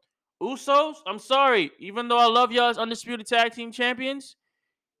title, Usos, I'm sorry, even though I love y'all as undisputed tag team champions,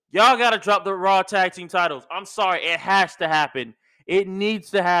 y'all gotta drop the Raw tag team titles. I'm sorry, it has to happen. It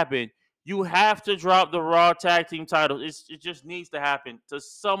needs to happen. You have to drop the Raw tag team titles. It just needs to happen to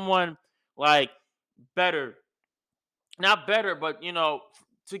someone like better, not better, but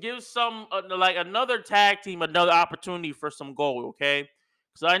to give some like another tag team another opportunity for some gold. Okay,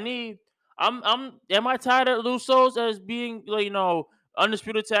 because am I tired of Lusos as being like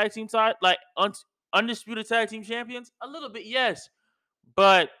undisputed tag team undisputed tag team champions? A little bit, yes,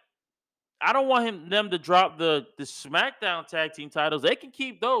 but I don't want them to drop the SmackDown tag team titles. They can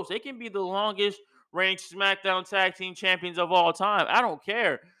keep those. They can be the longest reigning SmackDown tag team champions of all time. I don't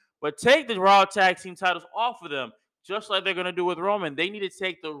care. But take the Raw tag team titles off of them, just like they're gonna do with Roman. They need to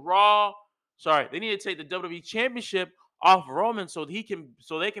take the Raw. Sorry, they need to take the WWE Championship off Roman so they can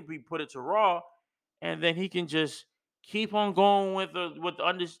be put it to Raw, and then he can just keep on going with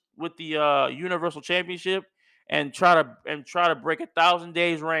the Universal Championship and try to break 1,000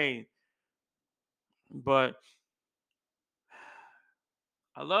 days reign. But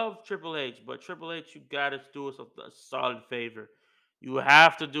I love Triple H, but Triple H, you gotta do us a solid favor. You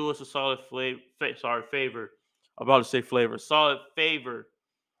have to do us a solid favor. I'm about to say flavor, solid favor.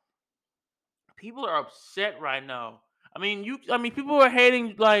 People are upset right now. I mean, people are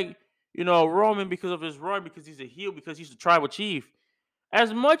hating like Roman because of his run, because he's a heel, because he's the tribal chief.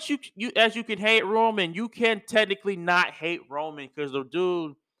 As much you as you can hate Roman, you can technically not hate Roman because the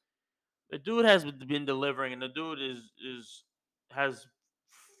dude has been delivering, and the dude is has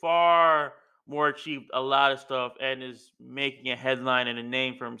far more achieved a lot of stuff and is making a headline and a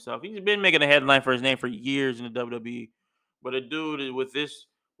name for himself. He's been making a headline for his name for years in the WWE. But a dude with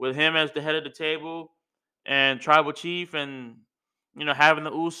him as the head of the table and tribal chief, and having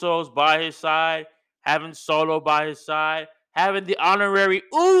the Usos by his side, having Solo by his side, having the honorary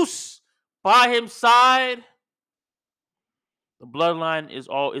Us by his side, the bloodline is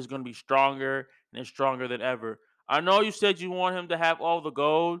going to be stronger and stronger than ever. I know you said you want him to have all the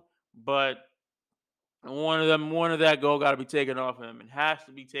gold, but one of that gold got to be taken off of him. It has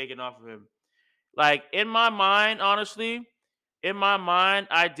to be taken off of him. Like in my mind, honestly, in my mind,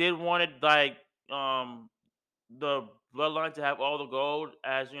 I did want it like the bloodline to have all the gold,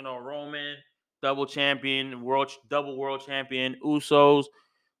 as Roman double champion, double world champion, Usos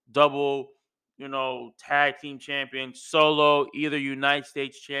double, tag team champion, Solo either United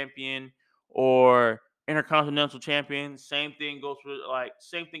States champion or Intercontinental champion. Same thing goes for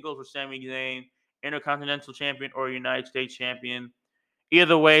Sami Zayn, Intercontinental champion or United States champion.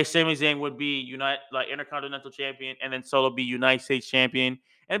 Either way, Sami Zayn would be Intercontinental champion, and then Solo be United States champion,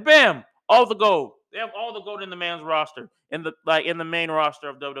 and bam, all the gold. They have all the gold in the man's roster, in the main roster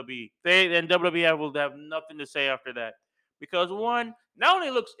of WWE. They and WWE will have nothing to say after that, because one, not only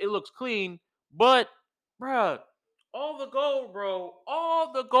it looks clean, but bruh, all the gold, bro,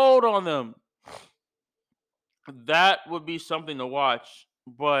 all the gold on them. That would be something to watch.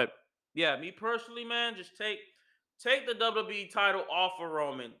 But yeah, me personally, man, just take the WWE title off of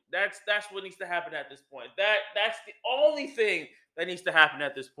Roman. That's what needs to happen at this point. That's the only thing that needs to happen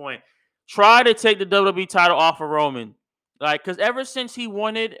at this point. Try to take the WWE title off of Roman. Like, because ever since he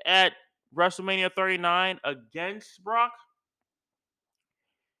won it at WrestleMania 39 against Brock,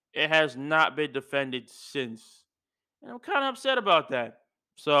 it has not been defended since. And I'm kind of upset about that.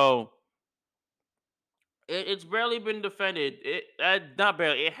 So it's barely been defended. Not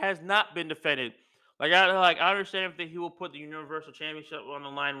barely. It has not been defended. I understand if he will put the Universal Championship on the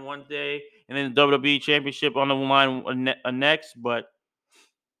line one day and then the WWE Championship on the line next, but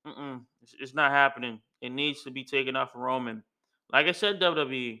it's not happening. It needs to be taken off of Roman. Like I said,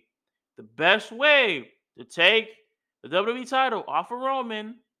 WWE, the best way to take the WWE title off of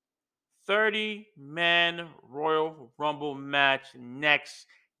Roman, 30-man Royal Rumble match next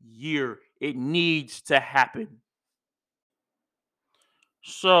year. It needs to happen.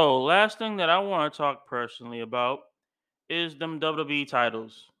 So, last thing that I want to talk personally about is them WWE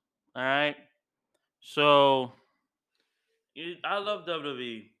titles. All right. So, I love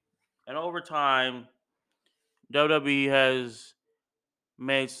WWE. And over time, WWE has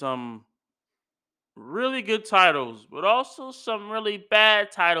made some really good titles, but also some really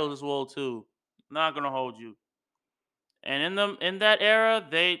bad titles as well too. Not gonna hold you. And in that era,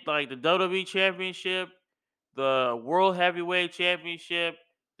 they like the WWE Championship, the World Heavyweight Championship,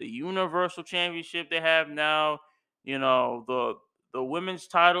 the Universal Championship they have now, the women's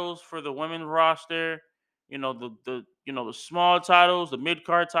titles for the women's roster, the small titles, the mid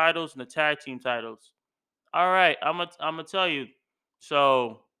card titles, and the tag team titles. All right, I'm gonna tell you.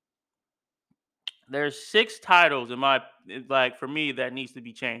 So there's six titles for me that needs to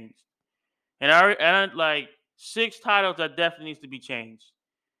be changed, like six titles that definitely needs to be changed.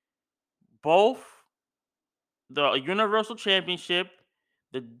 Both the Universal Championship,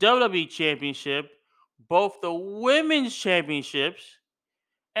 the WWE Championship, both the Women's Championships,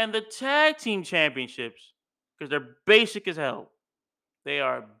 and the Tag Team Championships, because they're basic as hell. They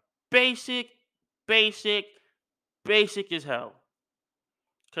are basic, basic, basic as hell.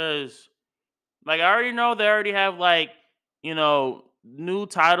 Because, like, I already know they already have, new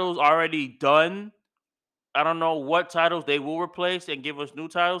titles already done I don't know what titles they will replace and give us new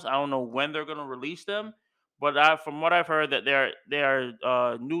titles. I don't know when they're gonna release them, but from what I've heard, that they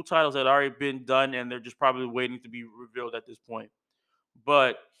are new titles that already been done, and they're just probably waiting to be revealed at this point.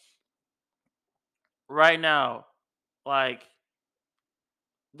 But right now, like,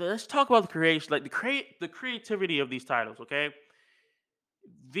 let's talk about the creation, like the creativity of these titles. Okay,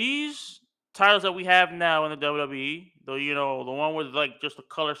 these titles that we have now in the WWE, the one with like just the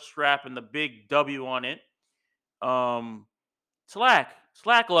color strap and the big W on it, um, it's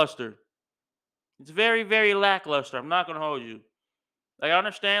lackluster. It's very, very lackluster. I'm not gonna hold you. Like, I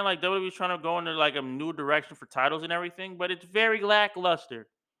understand like WWE's trying to go into like a new direction for titles and everything, but it's very lackluster.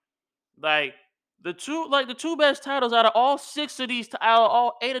 Like the two best titles out of all six of these, out of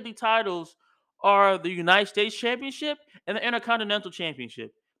all eight of the titles, are the United States Championship and the Intercontinental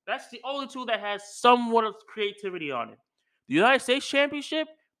Championship. That's the only two that has somewhat of creativity on it. The United States Championship,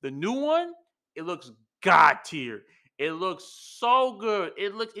 the new one, it looks god tier. It looks so good.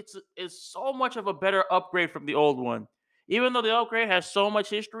 It's so much of a better upgrade from the old one. Even though the upgrade has so much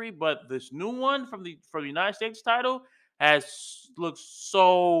history, but this new one from the United States title looks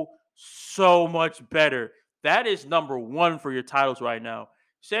so much better. That is number one for your titles right now.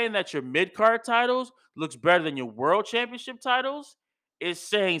 Saying that your mid card titles looks better than your world championship titles is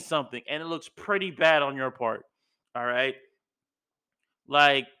saying something, and it looks pretty bad on your part. All right,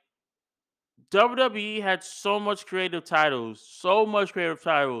 like WWE had so much creative titles,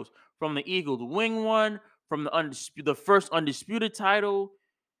 from the Eagle Wing one, from the first undisputed title,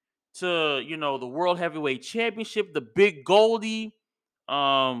 to the World Heavyweight Championship, the Big Goldie,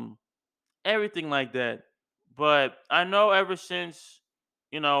 um, everything like that. But I know ever since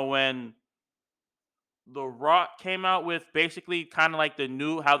when The Rock came out with basically kind of like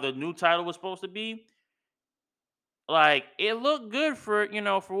how the new title was supposed to be, like it looked good for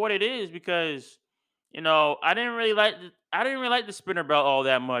what it is, because I didn't really like the spinner belt all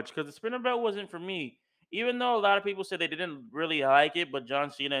that much, because the spinner belt wasn't for me. Even though a lot of people said they didn't really like it, but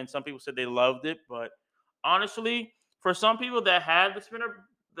John Cena and some people said they loved it. But honestly, for some people that had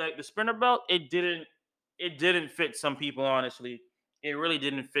the spinner belt, it didn't fit some people. Honestly, it really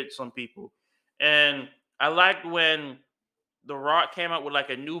didn't fit some people. And I liked when The Rock came out with like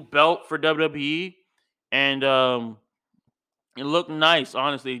a new belt for WWE, and it looked nice.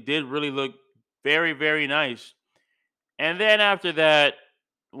 Honestly, it did really look very, very nice. And then after that,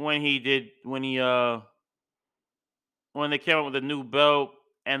 when he did, when they came out with a new belt,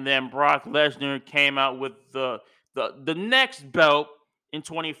 and then Brock Lesnar came out with the next belt in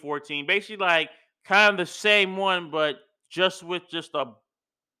 2014, basically like kind of the same one, but just a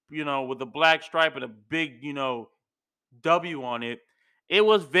with a black stripe and a big W on it. It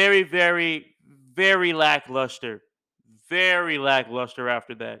was very, very, very lackluster. Very lackluster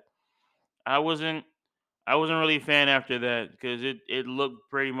after that. I wasn't I wasn't really a fan after that, because it looked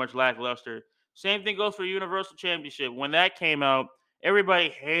pretty much lackluster. Same thing goes for Universal Championship. When that came out, everybody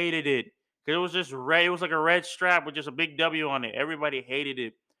hated it, because it was just red. It was like a red strap with just a big W on it. Everybody hated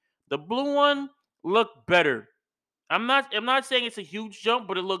it. The blue one looked better. I'm not saying it's a huge jump,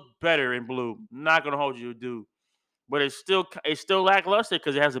 but it looked better in blue. Not gonna hold you to do, but it's still lackluster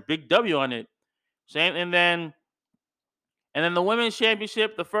because it has a big W on it. Same, and then the women's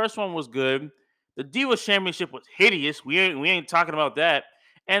championship, the first one was good. The Divas championship was hideous. We ain't talking about that.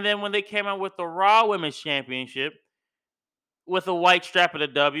 And then when they came out with the Raw Women's Championship with a white strap of the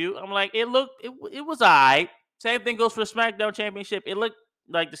W, I'm like, it was alright. Same thing goes for the SmackDown Championship. It looked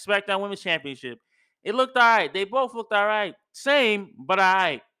like the SmackDown Women's Championship. It looked alright. They both looked alright. Same, but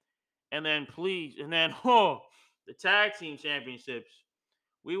alright. And then the tag team championships.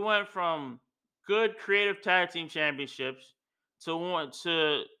 We went from good creative tag team championships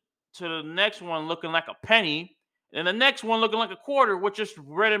to the next one looking like a penny, and the next one looking like a quarter with just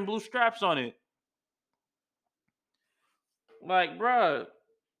red and blue straps on it. Like, bruh,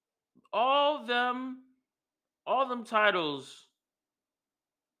 all them, all them titles,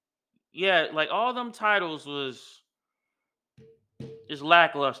 yeah, like all them titles was is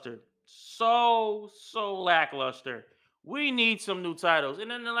lackluster. So lackluster. We need some new titles.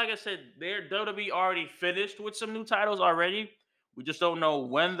 And then, like I said, their WWE already finished with some new titles already. We just don't know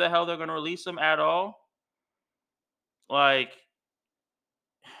when the hell they're going to release them at all. Like,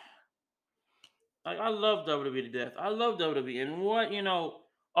 I love WWE to death. I love WWE. And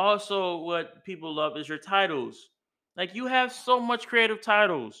also what people love is your titles. Like, you have so much creative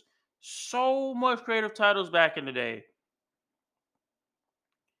titles. So much creative titles back in the day.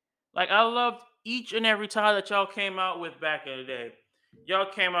 Like, I loved each and every title that y'all came out with back in the day.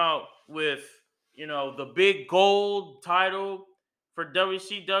 Y'all came out with, the big gold title for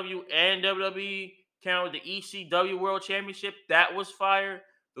WCW and WWE. Came out with the ECW World Championship. That was fire.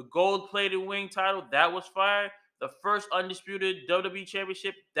 The gold plated wing title. That was fire. The first undisputed WWE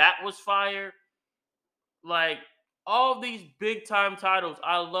Championship. That was fire. Like all these big time titles,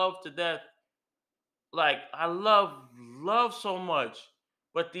 I love to death. Like I love so much.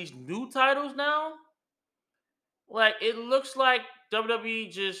 But these new titles now, like it looks like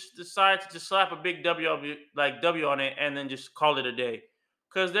WWE just decided to just slap a big W on it and then just call it a day.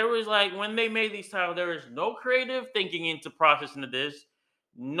 Because there was like when they made these titles, there was no creative thinking into processing of this,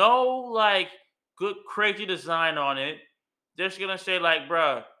 no like good crazy design on it. Just gonna say like,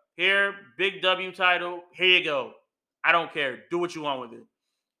 bruh, here, big W title, here you go. I don't care. Do what you want with it.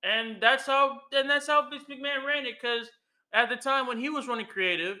 And that's how Vince McMahon ran it. Because at the time when he was running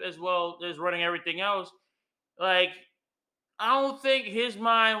creative as well as running everything else, like I don't think his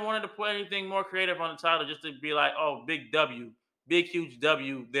mind wanted to put anything more creative on the title just to be like, oh, big W, big huge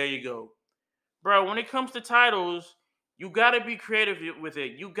W. There you go, bro. When it comes to titles, you gotta be creative with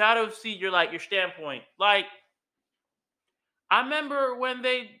it. You gotta see your standpoint. Like I remember when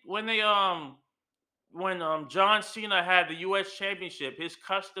John Cena had the U.S. Championship, his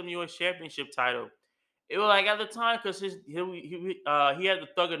custom U.S. Championship title. It was like at the time because he had the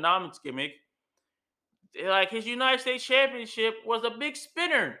Thugonomics gimmick. Like his United States Championship was a big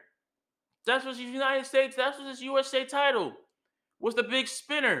spinner. That's what his United States. That's what his USA title was. The big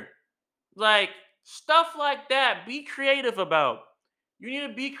spinner. Like stuff like that. Be creative about. You need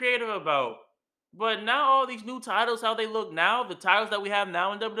to be creative about. But now all these new titles, how they look now, the titles that we have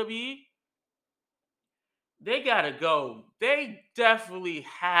now in WWE, they gotta go. They definitely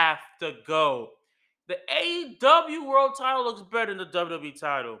have to go. The AEW World Title looks better than the WWE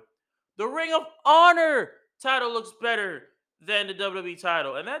title. The Ring of Honor title looks better than the WWE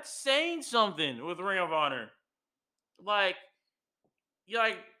title, and that's saying something with Ring of Honor. Like,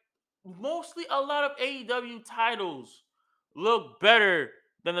 like mostly a lot of AEW titles look better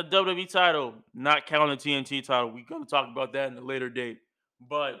than the WWE title. Not counting the TNT title. We're gonna talk about that in a later date,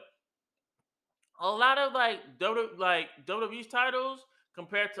 but a lot of WWE's titles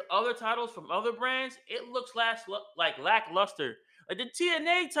compared to other titles from other brands, it looks like lackluster. Like the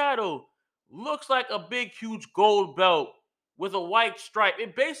TNA title looks like a big, huge gold belt with a white stripe.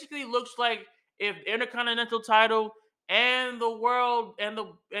 It basically looks like if the Intercontinental title and the world and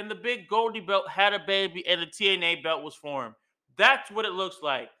the big Goldie belt had a baby and the TNA belt was formed. That's what it looks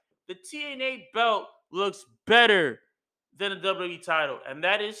like. The TNA belt looks better than the WWE title, and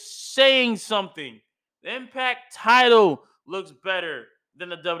that is saying something. The Impact title looks better than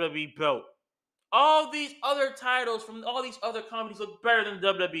the WWE belt. All these other titles from all these other companies look better than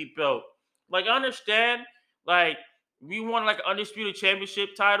the WWE belt. Like, I understand, like, we want like an undisputed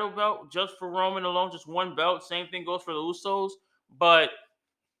championship title belt just for Roman alone, just one belt. Same thing goes for the Usos, but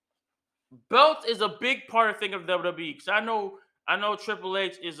belt is a big part of thing of WWE because I know Triple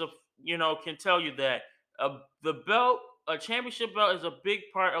H is can tell you that the belt a championship belt is a big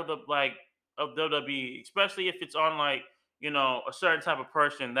part of the of WWE, especially if it's on a certain type of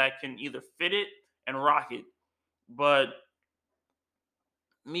person that can either fit it and rock it. But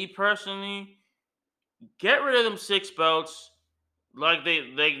me personally, get rid of them six belts like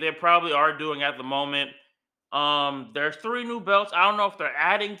they probably are doing at the moment. There's three new belts. I don't know if they're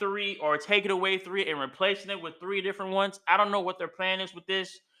adding three or taking away three and replacing it with three different ones. I don't know what their plan is with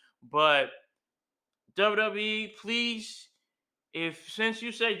this, but WWE, please, if since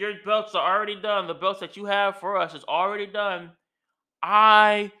you said your belts are already done, the belts that you have for us is already done.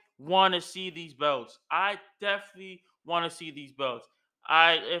 I want to see these belts. I definitely want to see these belts.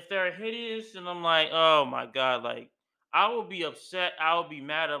 I if they're hideous and I'm like, oh my god, like I will be upset. I will be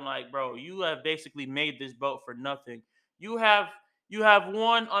mad. I'm like, bro, you have basically made this belt for nothing. You have you have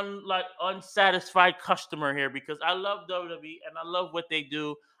one unsatisfied customer here because I love WWE and I love what they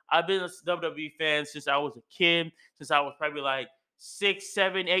do. I've been a WWE fan since I was a kid, since I was probably like 6,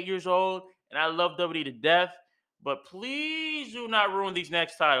 7, 8 years old, and I love WWE to death. But please do not ruin these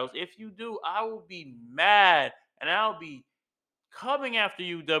next titles. If you do, I will be mad and I'll be coming after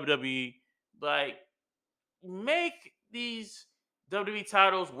you, WWE. Like, make these WWE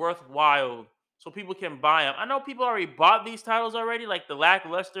titles worthwhile so people can buy them. I know people already bought these titles already, like the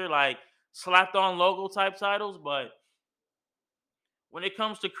lackluster, like slapped on logo type titles. But when it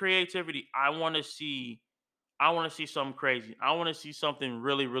comes to creativity, I want to see something crazy. I want to see something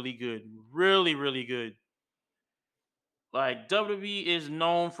really, really good, really, really good. Like WWE is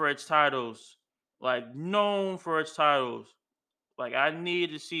known for its titles. Like known for its titles. Like I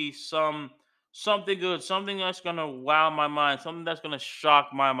need to see something good, something that's gonna wow my mind, something that's gonna shock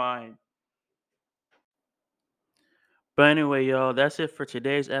my mind. But anyway, y'all, that's it for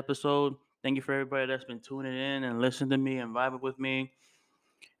today's episode. Thank you for everybody that's been tuning in and listening to me and vibing with me.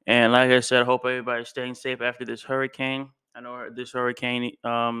 And like I said, I hope everybody's staying safe after this hurricane. I know this hurricane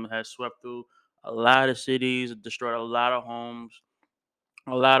has swept through a lot of cities, destroyed a lot of homes,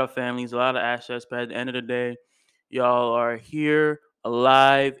 a lot of families, a lot of assets. But at the end of the day, y'all are here,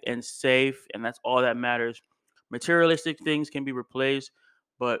 alive, and safe, and that's all that matters. Materialistic things can be replaced,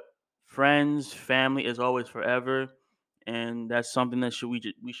 but friends, family is always forever, and that's something that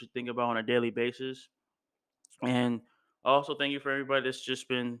we should think about on a daily basis. And also, thank you for everybody that's just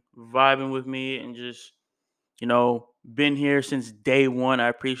been vibing with me and just been here since day one. I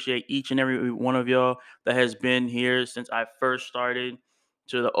appreciate each and every one of y'all that has been here since I first started.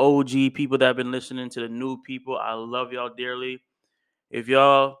 To the OG people that have been listening, to the new people, I love y'all dearly. If you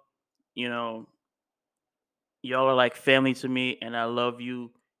know, y'all are like family to me, and I love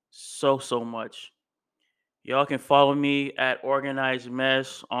you so much. Y'all can follow me at Organized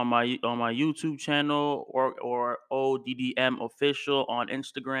Mess on my YouTube channel, or ODDM official on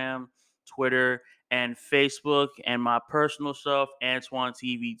Instagram, Twitter, and Facebook, and my personal self, Antoine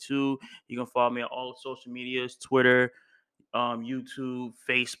TV2. You can follow me on all social medias: Twitter, YouTube,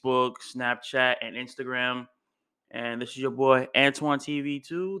 Facebook, Snapchat, and Instagram. And this is your boy Antoine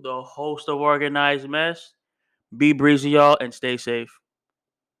TV2, the host of Organized Mess. Be breezy, y'all, and stay safe.